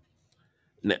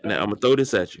now I'm gonna throw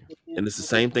this at you, and it's the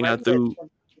same thing I threw.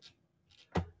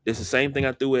 It's the same thing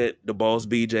I threw at the Boss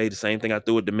BJ. The same thing I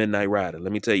threw at the Midnight Rider.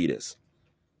 Let me tell you this.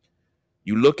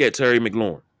 You look at Terry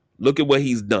McLaurin. Look at what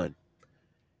he's done.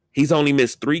 He's only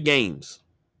missed 3 games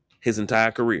his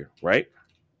entire career, right?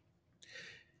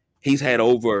 He's had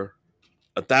over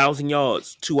 1,000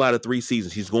 yards 2 out of 3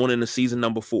 seasons. He's going into season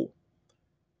number 4.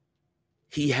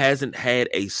 He hasn't had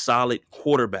a solid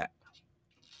quarterback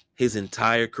his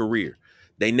entire career.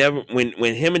 They never, when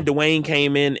him and Dwayne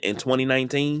came in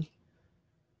 2019,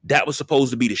 that was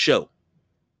supposed to be the show.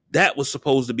 That was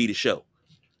supposed to be the show.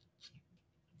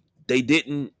 They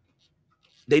didn't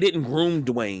groom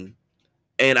Dwayne.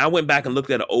 And I went back and looked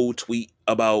at an old tweet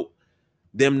about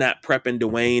them not prepping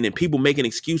Dwayne and people making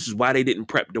excuses why they didn't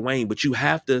prep Dwayne. But you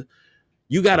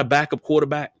got a backup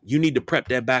quarterback. You need to prep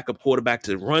that backup quarterback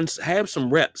to have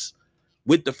some reps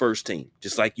with the first team,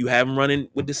 just like you have them running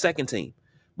with the second team.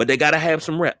 But they got to have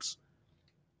some reps.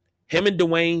 Him and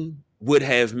Dwayne would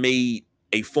have made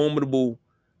a formidable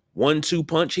 1-2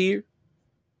 punch here.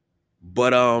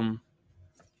 But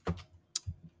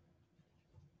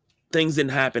things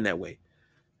didn't happen that way.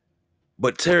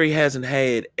 But Terry hasn't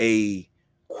had a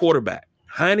quarterback.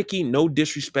 Heinicke, no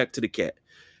disrespect to the cat.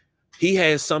 He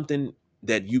has something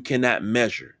that you cannot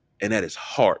measure, and that is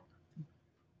heart.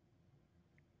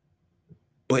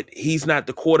 But he's not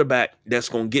the quarterback that's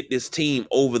going to get this team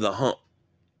over the hump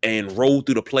and roll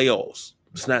through the playoffs.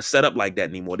 It's not set up like that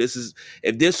anymore.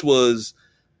 If this was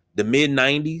the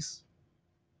mid-90s,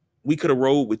 we could have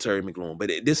rolled with Terry McLaurin.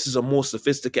 But this is a more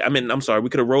sophisticated. We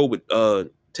could have rolled with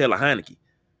Taylor Heinicke.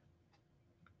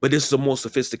 But this is a more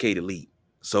sophisticated league.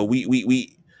 So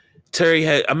Terry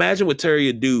had, imagine what Terry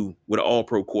would do with an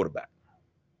all-pro quarterback.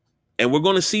 And we're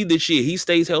going to see this year. He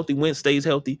stays healthy, Wentz stays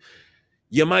healthy.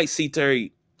 You might see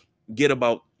Terry get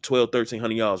about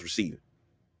 1,300 yards receiving.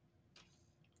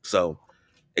 So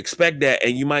expect that.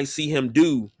 And you might see him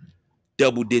do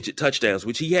double-digit touchdowns,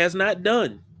 which he has not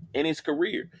done in his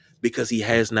career because he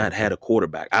has not had a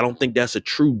quarterback. I don't think that's a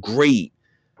true grade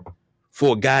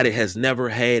for a guy that has never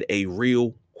had a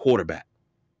real quarterback.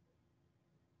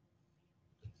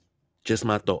 Just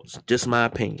my thoughts, just my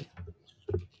opinion.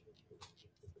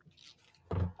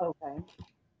 Okay.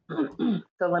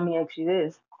 So let me ask you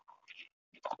this: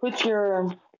 put your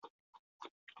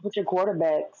put your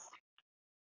quarterbacks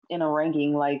in a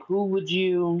ranking. Like, who would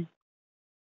you,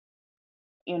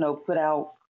 put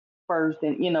out first,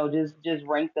 and just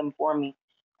rank them for me.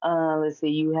 Let's see.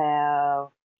 You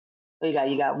got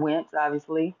Wentz,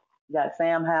 obviously. You got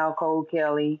Sam Howell, Cole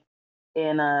Kelly,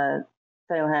 and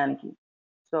Taylor Heineke.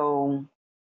 So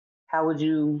how would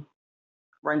you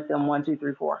rank them? One, two,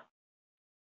 three, four.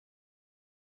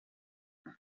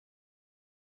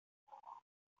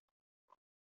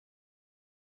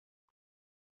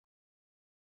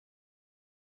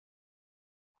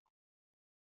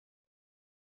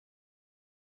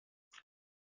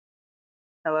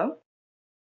 Hello.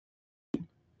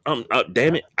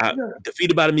 Damn it, I Good.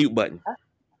 defeated by the mute button.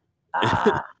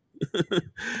 Ah,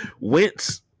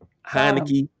 Wentz, got him.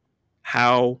 Heineke,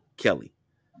 Howell, Kelly.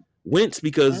 Wentz Mhm.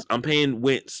 because I'm paying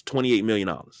Wentz $28 million,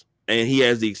 and he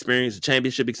has the experience, the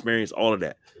championship experience, all of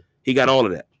that. He got all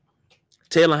of that.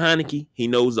 Taylor Heineke, he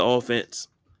knows the offense.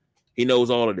 He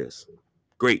knows all of this.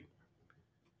 Great.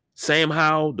 Sam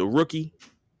Howell, the rookie,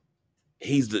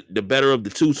 he's the better of the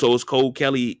two. So is Cole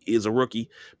Kelly is a rookie,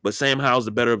 but Sam Howell's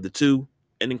the better of the two,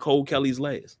 and then Cole Kelly's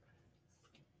last.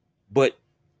 But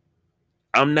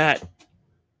I'm not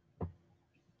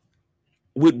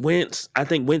with Wentz. I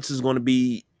think Wentz is going to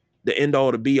be the end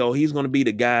all to be all. He's going to be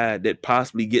the guy that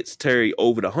possibly gets Terry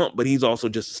over the hump, but he's also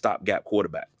just a stopgap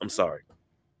quarterback. I'm sorry.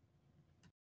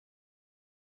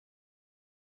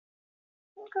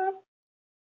 Okay.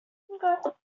 Okay.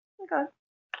 Okay.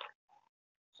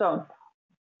 So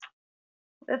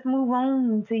let's move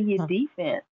on to your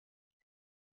defense.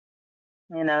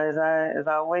 As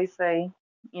I always say,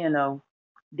 you know,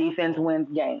 defense wins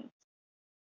games.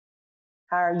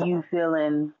 How are you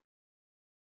feeling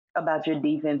about your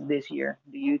defense this year?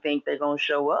 Do you think they're gonna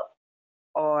show up,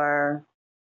 or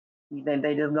you think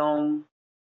they just gonna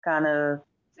kind of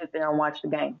sit there and watch the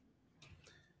game?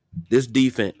 This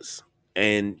defense,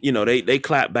 and they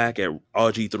clap back at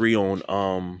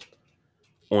RG3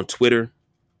 on Twitter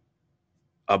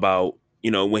about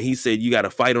when he said you got to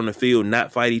fight on the field,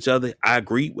 not fight each other. I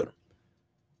agreed with him.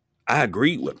 I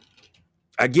agreed with him.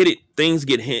 I get it. Things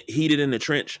get heated in the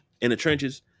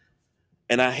trenches,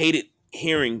 and I hated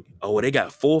hearing, oh, well, they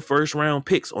got 4 first-round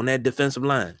picks on that defensive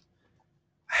line.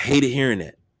 I hated hearing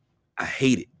that. I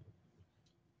hate it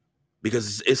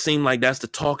because it seemed like that's the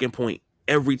talking point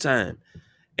every time.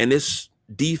 And this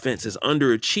defense has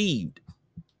underachieved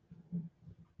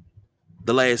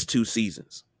the last 2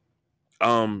 seasons.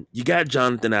 You got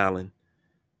Jonathan Allen,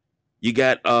 you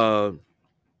got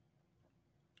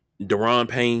Deron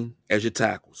Payne as your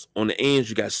tackles. On the ends,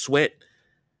 you got Sweat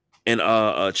and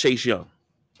Chase Young.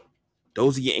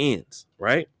 Those are your ends,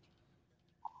 right?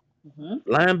 Hmm.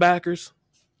 Linebackers,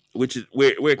 which is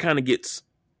where it kind of gets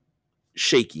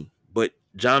shaky. But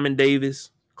Jamin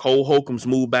Davis, Cole Holcomb's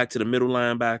moved back to the middle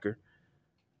linebacker,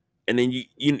 and then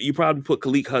you probably put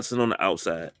Khaleke Hudson on the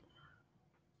outside,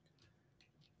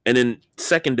 and then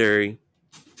secondary,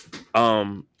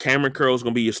 Cameron Curl's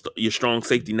gonna be your strong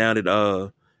safety now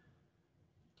that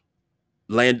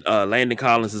Landon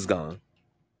Collins is gone.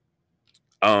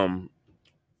 Um,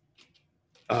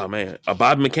 oh man,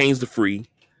 Bobby McCain's the free.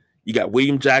 You got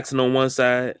William Jackson on one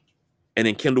side, and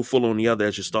then Kendall Fuller on the other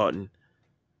as your starting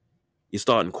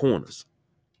corners.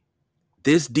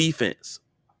 This defense,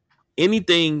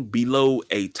 anything below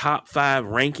a top 5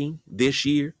 ranking this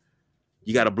year,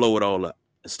 you got to blow it all up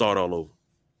and start all over.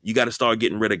 You got to start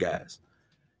getting rid of guys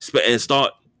and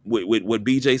start with what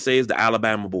BJ says, the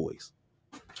Alabama boys.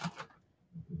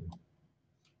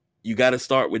 You got to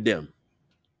start with them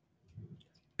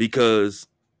because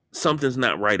something's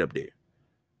not right up there.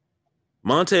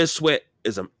 Montez Sweat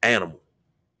is an animal.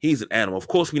 He's an animal. Of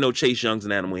course, we know Chase Young's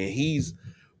an animal, and he's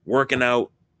working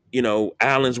out.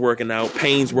 Allen's working out.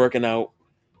 Payne's working out.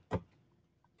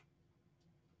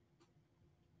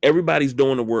 Everybody's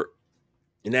doing the work,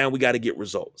 and now we got to get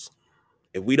results.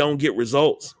 If we don't get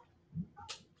results,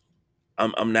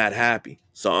 I'm not happy.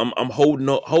 So I'm holding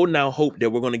out hope that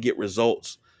we're going to get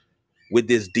results with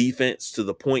this defense to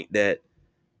the point that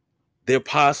they're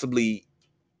possibly,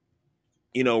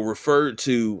 referred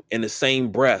to in the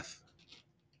same breath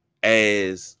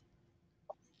as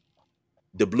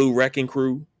the Blue Wrecking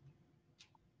Crew,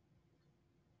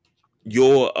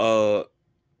 your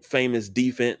famous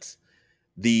defense,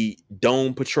 the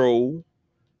Dome Patrol,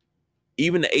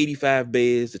 even the 85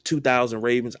 Bears, the 2000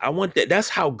 Ravens. I want that. That's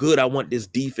how good I want this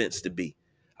defense to be.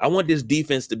 I want this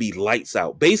defense to be lights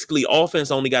out. Basically,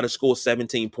 offense only got to score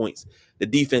 17 points. The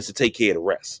defense to take care of the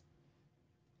rest.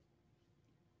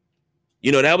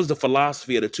 You know, that was the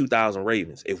philosophy of the 2000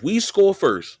 Ravens. If we score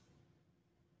first,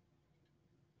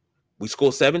 we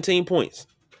score 17 points.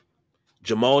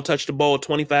 Jamal touched the ball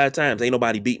 25 times. Ain't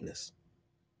nobody beating us.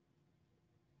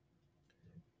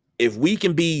 If we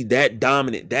can be that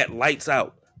dominant, that lights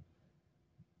out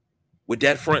with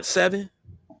that front seven,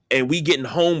 and we getting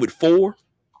home with 4,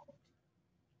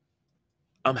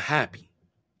 I'm happy.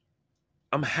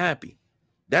 I'm happy.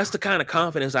 That's the kind of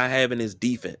confidence I have in this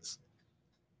defense.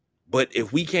 But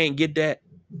if we can't get that,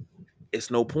 it's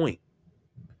no point.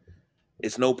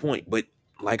 It's no point. But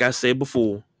like I said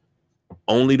before,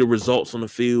 only the results on the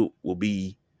field will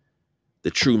be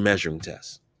the true measuring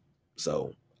test.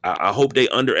 So I hope they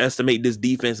underestimate this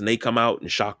defense and they come out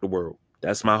and shock the world.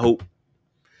 That's my hope.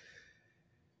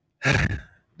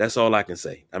 That's all I can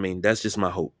say. I mean, that's just my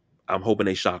hope. I'm hoping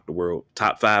they shock the world.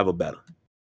 Top 5 or better.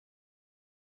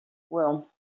 Well,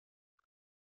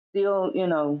 still,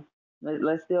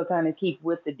 let's still kind of keep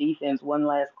with the defense. One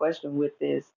last question with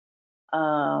this.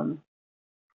 Um,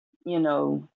 you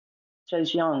know,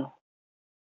 Chase Young.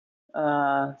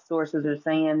 Sources are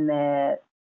saying that,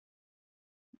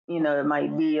 it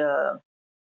might be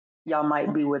y'all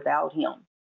might be without him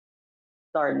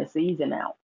starting the season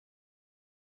out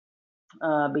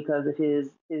because of his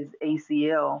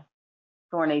ACL,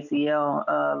 torn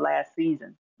ACL last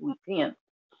season, week 10.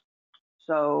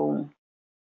 So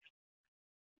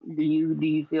do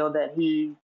you feel that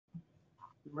he's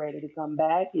ready to come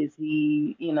back? Is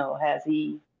he, has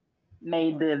he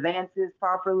made the advances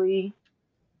properly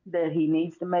that he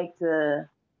needs to make to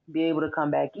be able to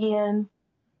come back in?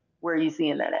 Where are you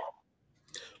seeing that at?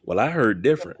 Well, I heard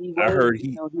different. He I was, heard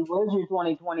he he was your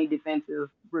 2020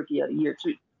 defensive rookie of the year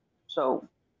too. So,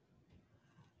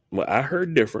 well, I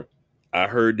heard different. I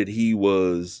heard that he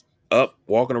was up,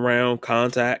 walking around,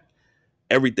 contact,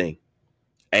 everything.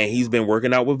 And he's been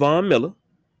working out with Von Miller.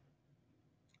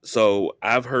 So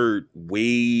I've heard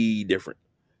way different.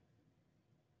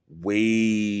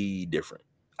 Way different.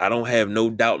 I don't have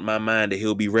no doubt in my mind that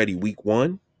he'll be ready week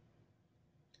 1.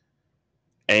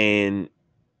 And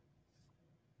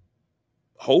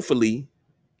hopefully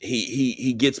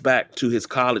he gets back to his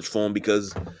college form,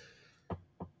 because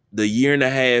the year and a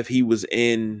half he was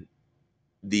in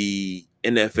the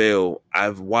NFL,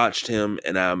 I've watched him,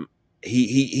 and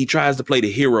he tries to play the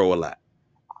hero a lot,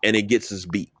 and it gets us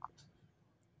beat.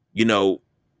 You know,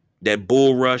 that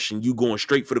bull rush and you going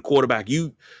straight for the quarterback,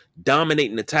 you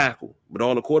dominating the tackle, but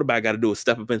all the quarterback got to do is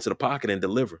step up into the pocket and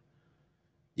deliver.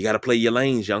 You got to play your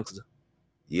lanes, youngster.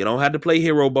 You don't have to play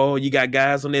hero ball. You got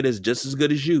guys on there that's just as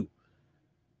good as you.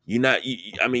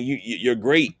 You're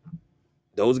great.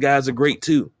 Those guys are great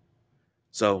too.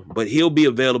 So, but he'll be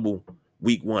available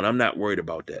week 1. I'm not worried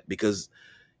about that, because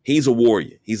he's a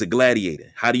warrior. He's a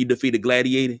gladiator. How do you defeat a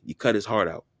gladiator? You cut his heart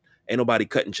out. Ain't nobody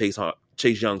cutting Chase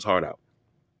Young's heart out.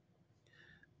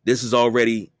 It's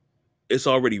already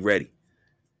ready.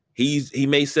 He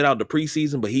may sit out the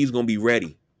preseason, but he's gonna be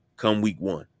ready come week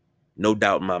 1. No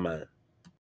doubt in my mind.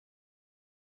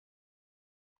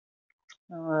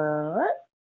 all right.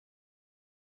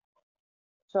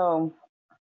 So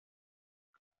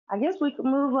I guess we could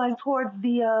move like towards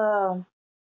the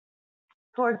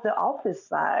office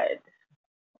side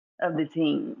of the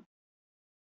team.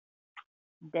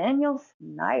 Daniel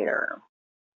Snyder.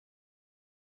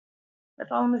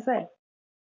 That's all I'm gonna say.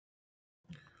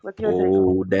 What's your take on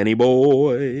Oh, Danny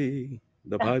boy,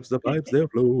 the pipes, they're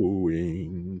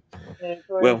flowing. And of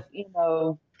course, Well,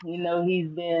 he's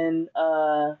been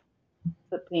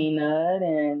subpoenaed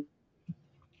and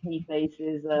he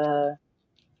faces a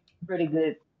pretty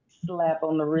good slap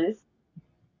on the wrist.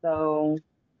 So,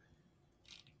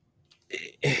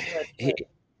 what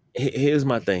here's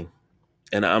my thing,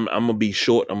 and I'm gonna be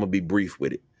short. I'm gonna be brief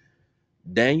with it.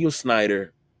 Daniel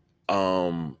Snyder,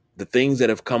 the things that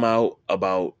have come out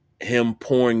about him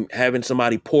having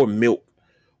somebody pour milk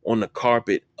on the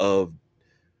carpet of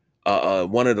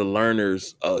one of the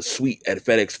learners' suite at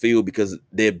FedEx Field because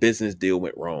their business deal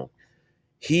went wrong.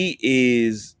 He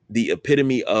is the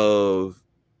epitome of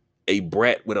a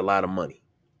brat with a lot of money.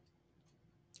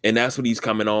 And that's what he's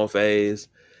coming off as.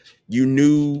 You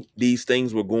knew these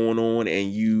things were going on,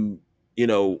 and you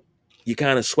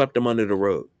kind of swept them under the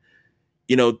rug.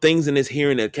 Things in this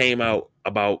hearing that came out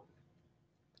about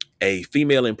a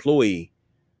female employee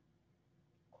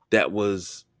that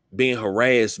was being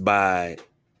harassed by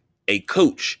a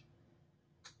coach,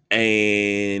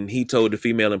 and he told the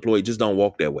female employee, just don't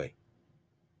walk that way.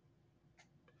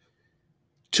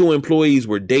 2 employees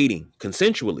were dating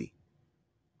consensually.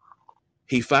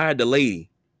 He fired the lady.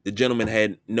 The gentleman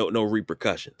had no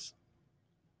repercussions.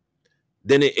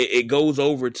 Then it goes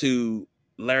over to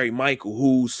Larry Michael,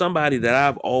 who's somebody that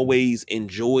I've always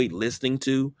enjoyed listening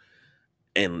to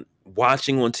and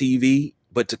watching on TV,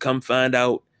 but to come find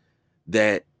out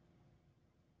that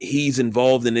he's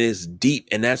involved in this deep,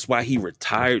 and that's why he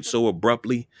retired so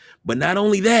abruptly. But not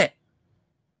only that,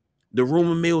 the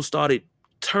rumor mill started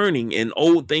turning and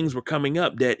old things were coming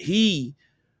up that he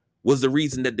was the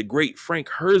reason that the great Frank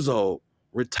Herzog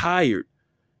retired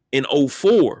in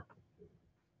 04.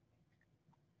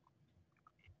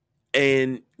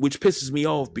 And which pisses me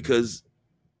off because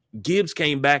Gibbs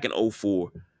came back in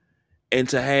 04, and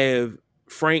to have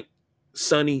Frank,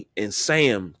 Sonny, and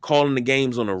Sam calling the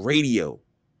games on the radio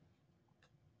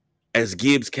as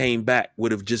Gibbs came back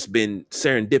would have just been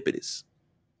serendipitous.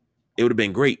 It would have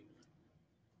been great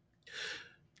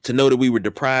to know that we were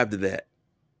deprived of that.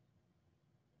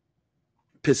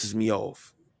 Pisses me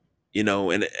off, you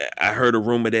know. And I heard a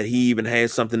rumor that he even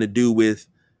had something to do with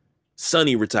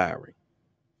Sonny retiring,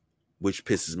 which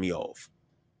pisses me off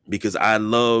because I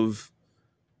love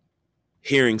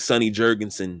hearing Sonny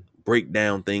Jurgensen break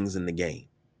down things in the game.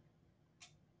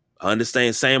 I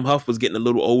understand Sam Huff was getting a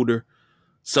little older.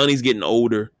 Sonny's getting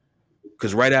older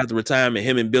because right after retirement,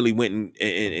 him and Billy went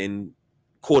and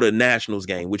caught a Nationals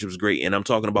game, which was great. And I'm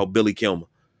talking about Billy Kilmer.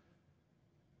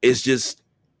 It's just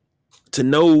to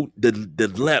know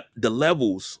the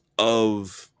levels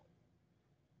of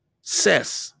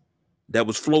cess that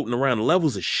was floating around, the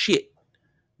levels of shit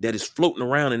that is floating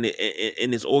around in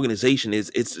this organization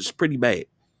it's pretty bad.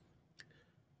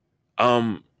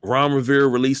 Ron Rivera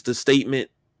released a statement.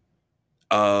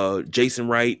 Jason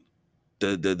Wright,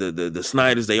 the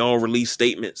Snyders, they all released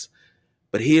statements.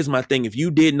 But here's my thing: if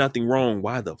you did nothing wrong,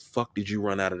 why the fuck did you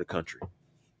run out of the country?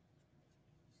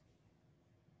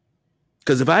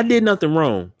 Because if I did nothing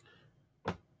wrong,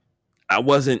 I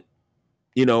wasn't,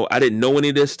 I didn't know any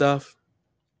of this stuff.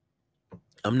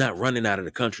 I'm not running out of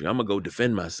the country. I'm gonna go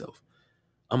defend myself.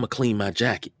 I'm gonna clean my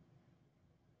jacket.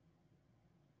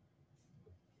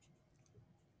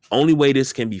 Only way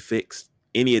this can be fixed,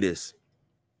 any of this,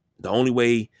 the only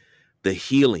way the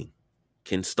healing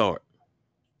can start,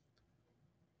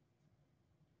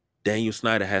 Daniel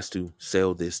Snyder has to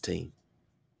sell this team.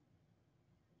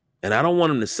 And I don't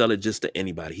want him to sell it just to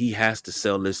anybody. He has to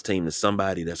sell this team to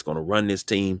somebody that's going to run this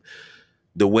team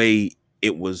the way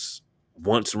it was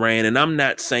once ran. And I'm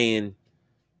not saying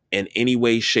in any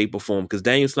way, shape, or form, because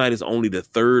Daniel Snyder is only the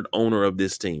third owner of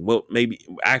this team. Well, maybe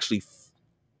actually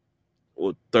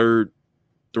third,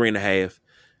 3.5,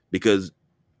 because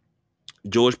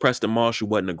George Preston Marshall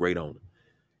wasn't a great owner.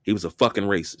 He was a fucking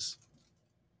racist.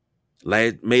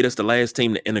 Made us the last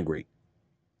team to integrate.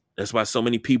 That's why so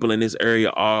many people in this area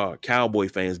are Cowboy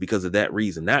fans, because of that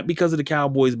reason. Not because of the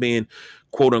Cowboys being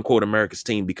quote unquote America's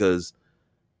team, because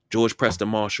George Preston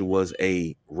Marshall was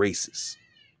a racist.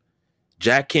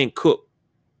 Jack Kent Cooke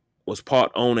was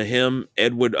part owner. Him,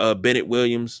 Edward Bennett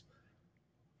Williams.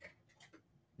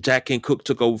 Jack Kent Cooke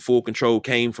took over full control,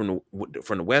 came from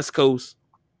the West Coast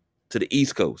to the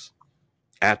East Coast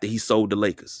after he sold the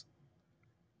Lakers.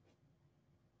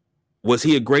 Was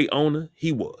he a great owner?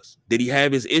 He was. Did he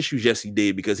have his issues? Yes, he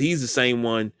did, because he's the same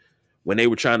one when they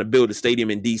were trying to build a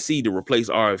stadium in D.C. to replace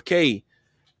RFK,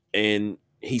 and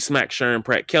he smacked Sharon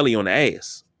Pratt Kelly on the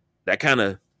ass. That kind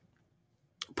of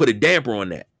put a damper on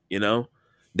that,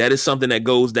 That is something that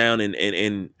goes down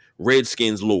in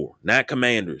Redskins lore, not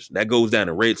Commanders. That goes down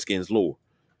in Redskins lore.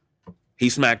 He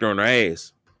smacked her on her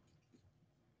ass.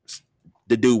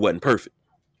 The dude wasn't perfect.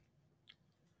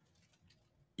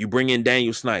 You bring in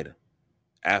Daniel Snyder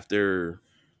after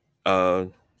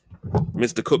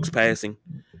Mr. Cook's passing.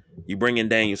 You bring in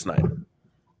Daniel Snyder,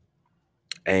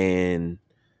 and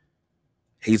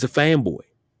he's a fanboy.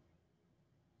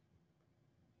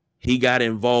 He got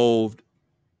involved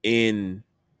in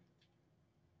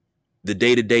the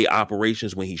day-to-day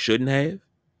operations when he shouldn't have.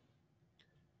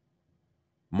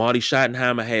 Marty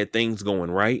Schottenheimer had things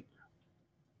going right.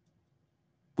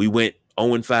 We went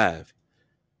 0-5.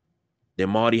 Then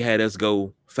Marty had us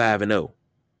go 5-0.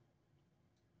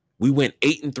 We went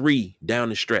 8-3 down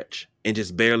the stretch and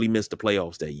just barely missed the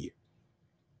playoffs that year.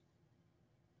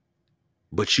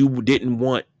 But you didn't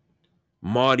want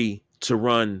Marty to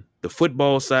run the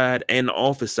football side and the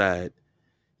office side.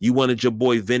 You wanted your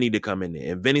boy Vinny to come in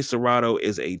there. And Vinny Serrato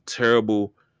is a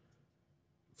terrible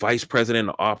vice president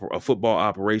of football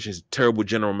operations, terrible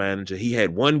general manager. He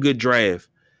had one good draft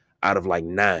out of like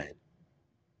 9.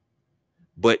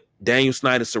 But Daniel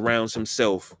Snyder surrounds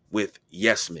himself with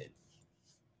yes men.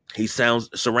 He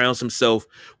surrounds himself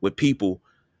with people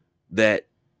that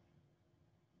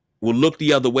will look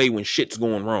the other way when shit's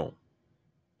going wrong.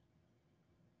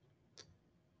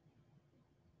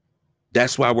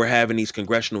 That's why we're having these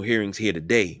congressional hearings here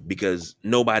today, because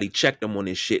nobody checked them on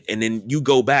this shit. And then you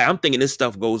go back, I'm thinking this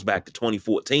stuff goes back to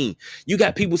 2014. You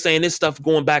got people saying this stuff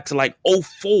going back to like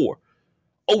 04,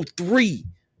 03.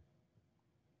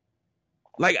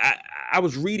 Like I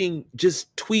was reading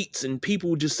just tweets and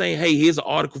people just saying, hey, here's an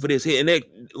article for this here, and they're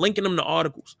linking them to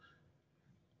articles.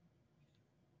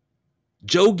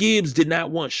 Joe Gibbs did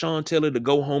not want Sean Taylor to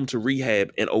go home to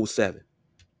rehab in 07.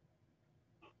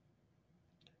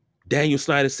 Daniel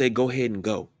Snyder said, go ahead and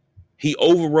go. He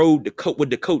overrode what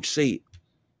the coach said.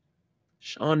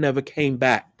 Sean never came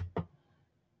back.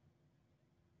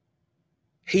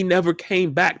 He never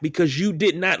came back because you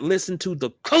did not listen to the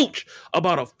coach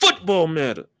about a football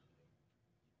matter.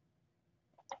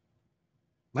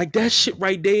 Like that shit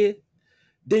right there,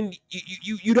 then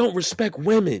you don't respect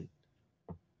women.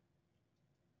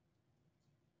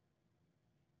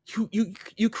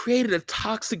 You created a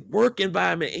toxic work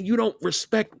environment and you don't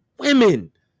respect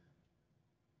women.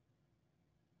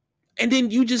 And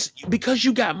then you just, because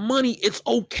you got money, it's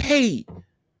okay.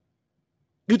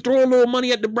 You throw a little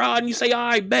money at the broad and you say, all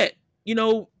right, bet,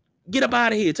 get up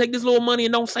out of here. Take this little money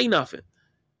and don't say nothing.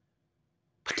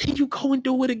 But then you go and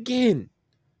do it again.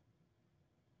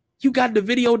 You got the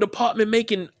video department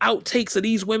making outtakes of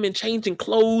these women changing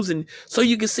clothes and so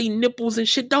you can see nipples and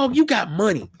shit. Dog, you got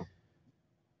money.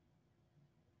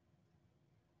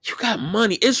 You got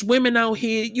money. It's women out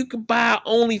here. You can buy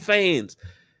OnlyFans.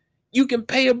 You can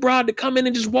pay a broad to come in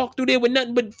and just walk through there with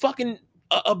nothing but fucking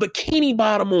a bikini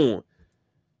bottom on.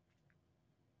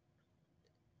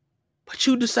 But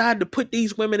you decide to put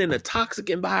these women in a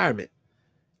toxic environment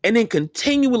and then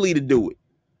continually to do it.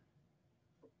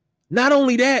 Not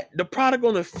only that, the product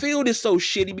on the field is so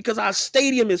shitty because our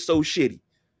stadium is so shitty.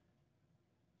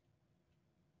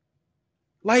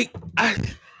 Like,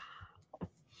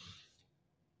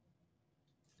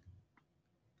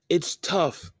 it's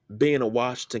tough being a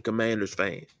Washington Commanders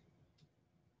fan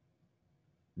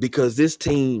because this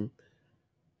team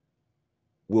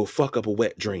will fuck up a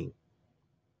wet dream.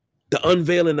 The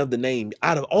unveiling of the name,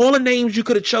 out of all the names you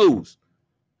could have chose,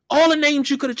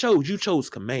 you chose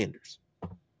Commanders.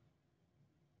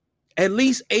 At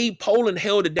least Abe Pollin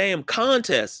held a damn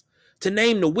contest to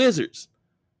name the Wizards.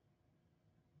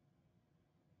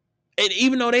 And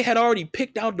even though they had already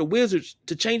picked out the Wizards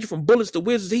to change it from Bullets to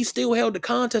Wizards, he still held the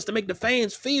contest to make the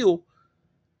fans feel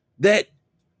that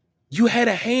you had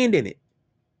a hand in it.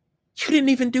 You didn't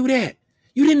even do that.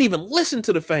 You didn't even listen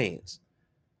to the fans.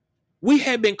 We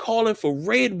had been calling for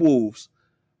Red Wolves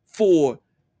for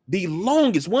the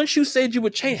longest. Once you said you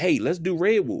would change, hey, let's do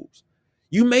Red Wolves.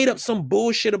 You made up some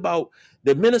bullshit about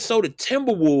the Minnesota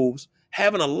Timberwolves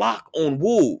having a lock on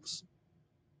Wolves.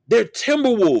 They're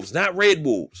Timberwolves, not Red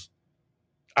Wolves.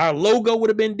 Our logo would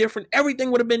have been different. Everything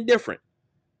would have been different.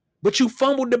 But you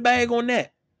fumbled the bag on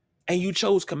that. And you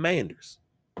chose Commanders.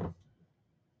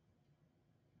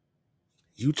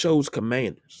 You chose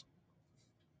Commanders.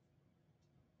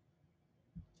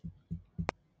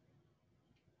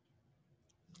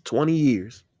 $20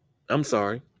 years. I'm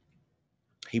sorry.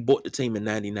 He bought the team in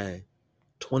 99.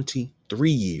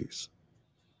 23 years.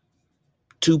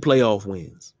 2 playoff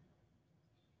wins.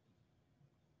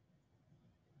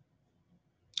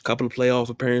 Couple of playoff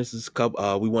appearances.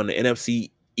 We won the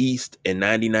NFC East in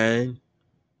 99.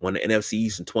 Won the NFC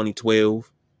East in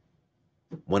 2012.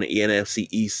 Won the NFC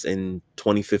East in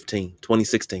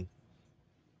 2016.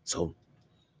 So,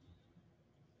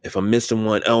 if I'm missing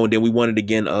one, then we won it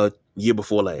again year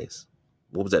before last.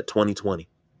 What was that? 2020.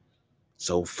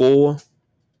 So 4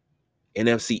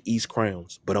 NFC East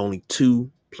crowns, but only 2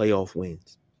 playoff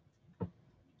wins.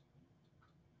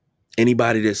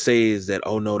 Anybody that says that,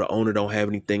 oh no, the owner don't have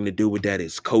anything to do with that,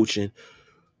 it's coaching.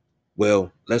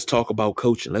 Well, let's talk about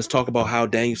coaching. Let's talk about how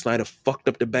Daniel Snyder fucked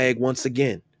up the bag once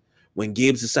again. When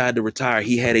Gibbs decided to retire,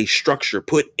 he had a structure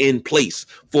put in place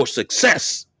for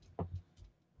success.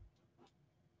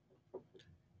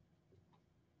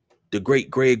 The great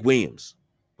Greg Williams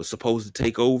was supposed to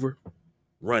take over,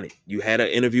 run it. You had an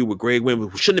interview with Greg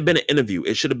Williams. It shouldn't have been an interview.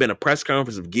 It should have been a press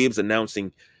conference of Gibbs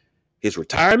announcing his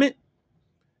retirement.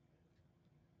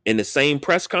 In the same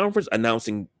press conference,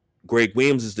 announcing Greg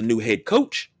Williams is the new head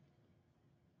coach.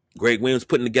 Greg Williams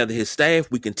putting together his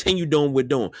staff. We continue doing what we're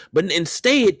doing. But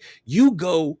instead, you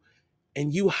go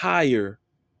and you hire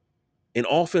an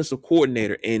offensive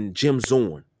coordinator in Jim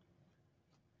Zorn.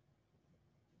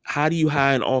 How do you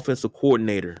hire an offensive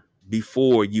coordinator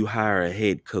before you hire a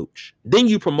head coach? Then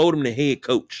you promote him to head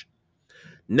coach.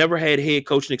 Never had head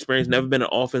coaching experience, never been an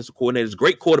offensive coordinator. He's a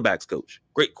great quarterbacks coach.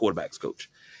 Great quarterbacks coach.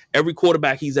 Every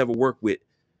quarterback he's ever worked with,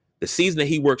 the season that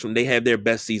he works when they have their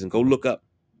best season, go look up.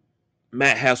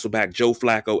 Matt Hasselbeck, Joe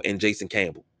Flacco, and Jason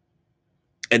Campbell.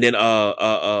 And then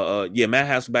Matt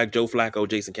Hasselbeck, Joe Flacco,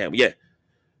 Jason Campbell. Yeah.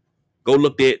 Go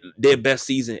look their best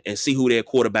season and see who their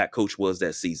quarterback coach was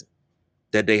that season.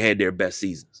 That they had their best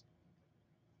seasons.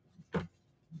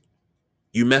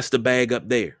 You messed the bag up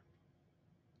there.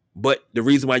 But the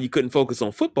reason why you couldn't focus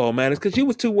on football, man, is because you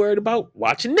was too worried about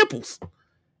watching nipples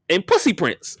and pussy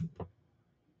prints.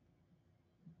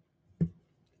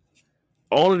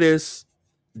 All of this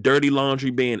dirty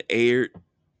laundry being aired,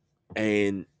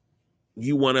 and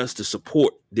you want us to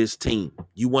support this team.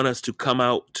 You want us to come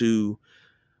out to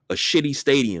a shitty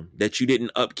stadium that you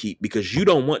didn't upkeep because you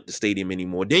don't want the stadium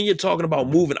anymore. Then you're talking about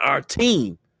moving our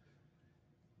team.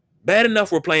 Bad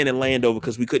enough we're playing in Landover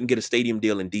because we couldn't get a stadium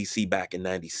deal in DC back in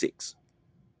 96.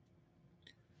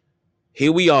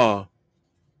 Here we are,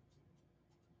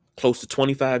 close to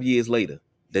 25 years later,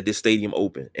 that this stadium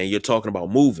opened, and you're talking about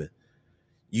moving.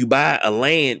 You buy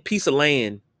a piece of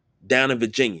land down in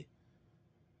Virginia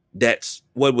that's,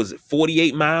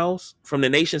 48 miles from the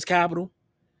nation's capital?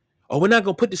 Oh, we're not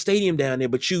going to put the stadium down there,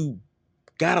 but you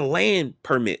got a land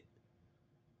permit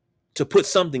to put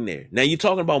something there. Now you're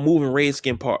talking about moving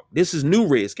Redskin Park. This is new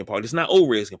Redskin Park. It's not old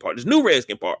Redskin Park. It's new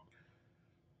Redskin Park.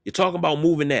 You're talking about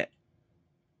moving that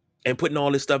and putting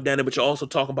all this stuff down there, but you're also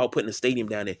talking about putting a stadium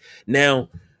down there. Now,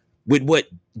 with what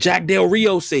Jack Del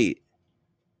Rio said,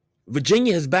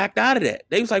 Virginia has backed out of that.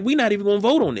 They was like, we're not even going to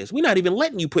vote on this. We're not even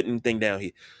letting you put anything down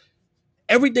here.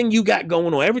 Everything you got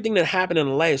going on, everything that happened in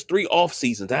the last 3 off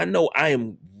seasons, I know I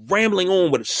am rambling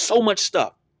on with so much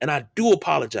stuff, and I do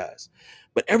apologize.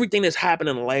 But everything that's happened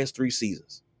in the last 3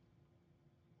 seasons,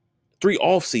 3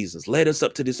 off seasons, led us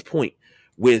up to this point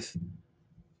with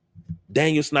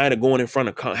Daniel Snyder going in front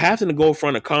of having to go in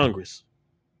front of Congress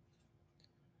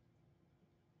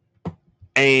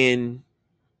and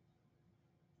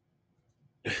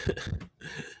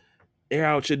air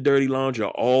out your dirty laundry,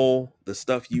 all the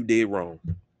stuff you did wrong,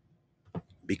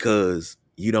 because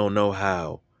you don't know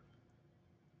how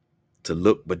to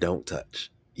look but don't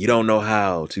touch. You don't know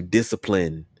how to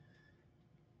discipline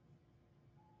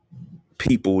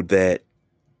people that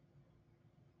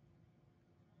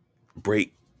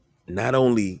break not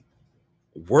only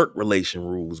work relation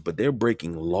rules, but they're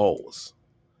breaking laws.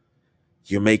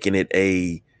 You're making it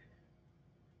a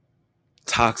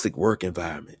toxic work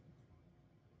environment.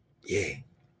 Yeah.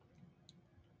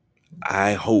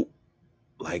 I hope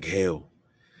like hell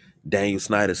Daniel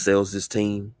Snyder sells this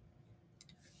team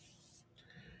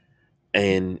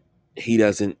and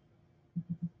he's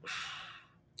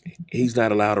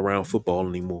not allowed around football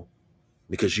anymore,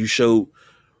 because you showed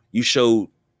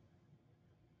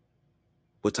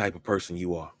what type of person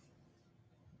you are.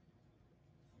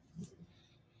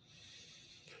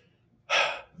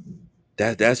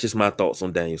 That's just my thoughts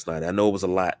on Daniel Snyder. I know it was a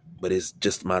lot, but it's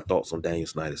just my thoughts on Daniel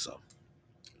Snyder. So,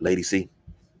 Lady C.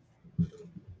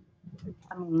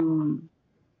 I mean,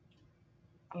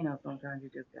 sometimes you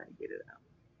just gotta get it out.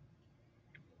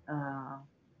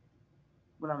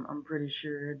 But I'm pretty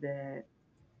sure that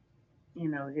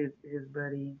his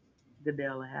buddy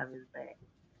Goodell will have his back.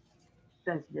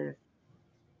 That's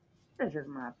just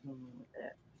my opinion with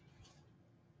that.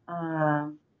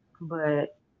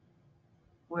 But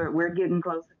we're getting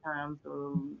close to time,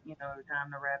 so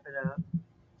time to wrap it up.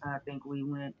 I think we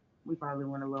probably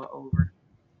went a little over,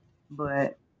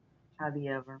 but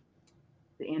however,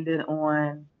 to end it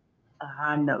on a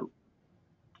high note,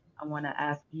 I want to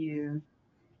ask you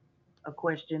a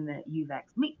question that you've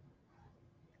asked me.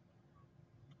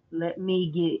 Let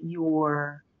me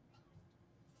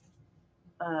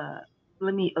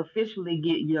officially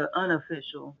get your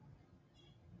unofficial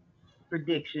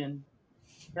prediction,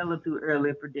 hella too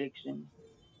early prediction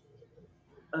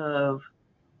of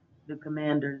the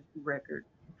Commanders' record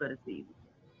for the season.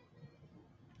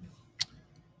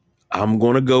 I'm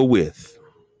going to go with,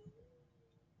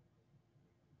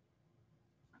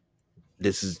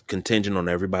 this is contingent on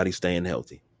everybody staying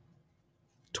healthy,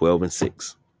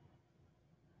 12-6.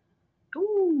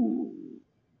 Ooh.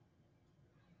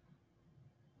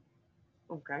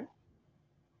 Okay.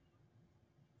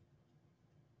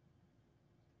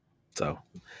 So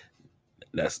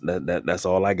that's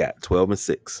all I got.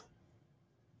 12-6.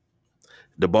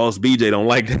 The boss BJ don't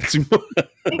like that too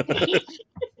much.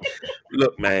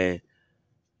 Look, man,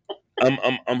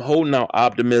 I'm holding out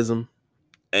optimism,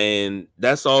 and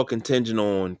that's all contingent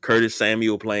on Curtis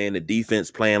Samuel playing, the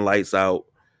defense playing lights out.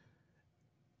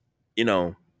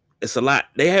 It's a lot.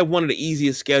 They have one of the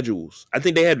easiest schedules. I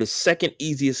think they have the second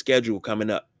easiest schedule coming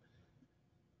up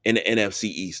in the NFC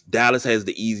East. Dallas has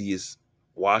the easiest.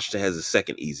 Washington has the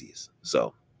second easiest.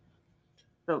 So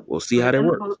we'll see how that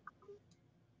works.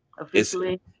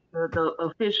 Officially, The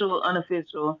official,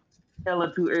 unofficial,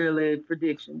 hella too early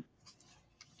prediction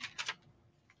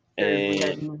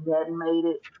because And we hadn't made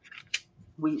it.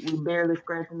 We barely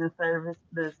scratching the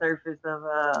surface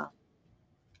of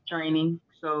training.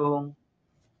 So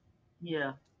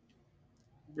yeah,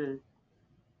 the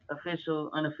officially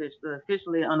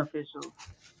unofficial,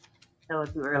 hella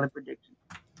too early prediction.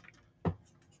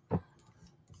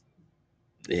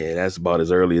 yeah, that's about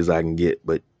as early as I can get.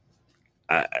 But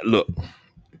look,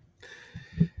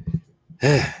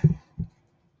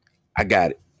 I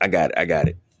got it. I got it. I got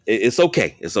it. It's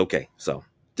okay. It's okay. So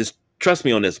just trust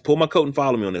me on this. Pull my coat and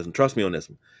follow me on this and trust me on this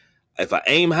one. If I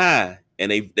aim high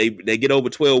and they get over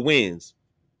 12 wins,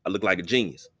 I look like a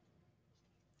genius.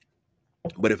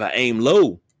 But if I aim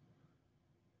low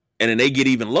and then they get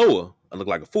even lower, I look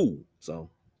like a fool. So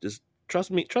just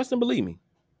trust me, trust and believe me.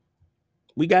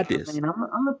 We got I this. mean,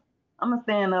 I'm a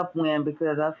stand up win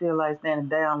because I feel like standing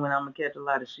down when I'm gonna catch a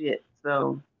lot of shit.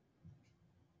 So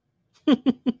take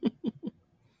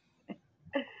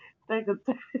a,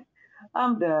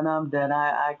 I'm done. I'm done.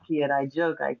 I kid. I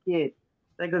joke. I kid.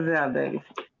 Take us out, baby.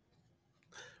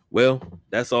 Well,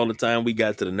 that's all the time we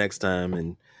got to the next time.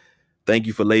 And thank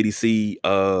you for Lady C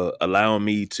allowing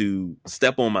me to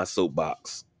step on my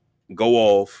soapbox, go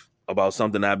off about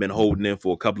something I've been holding in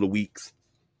for a couple of weeks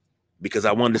because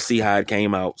I wanted to see how it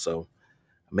came out. So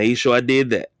I made sure I did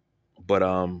that. But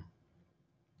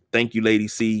thank you, Lady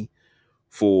C,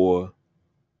 for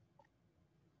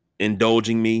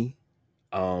indulging me.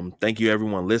 Thank you,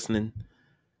 everyone listening.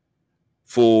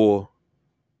 For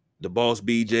the boss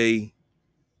BJ,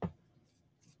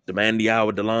 the man of the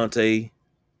hour Delonte,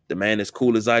 the man as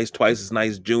cool as ice, twice as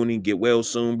nice Junie. Get well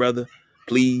soon, brother.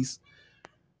 Please.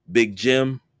 Big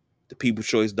Jim, the People's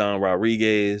Choice Don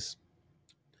Rodriguez,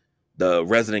 the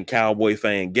resident Cowboy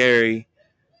fan Gary,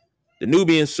 the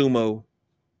Nubian Sumo.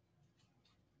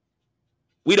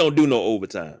 We don't do no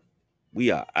overtime.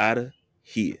 We are out of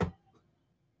here.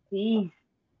 Peace.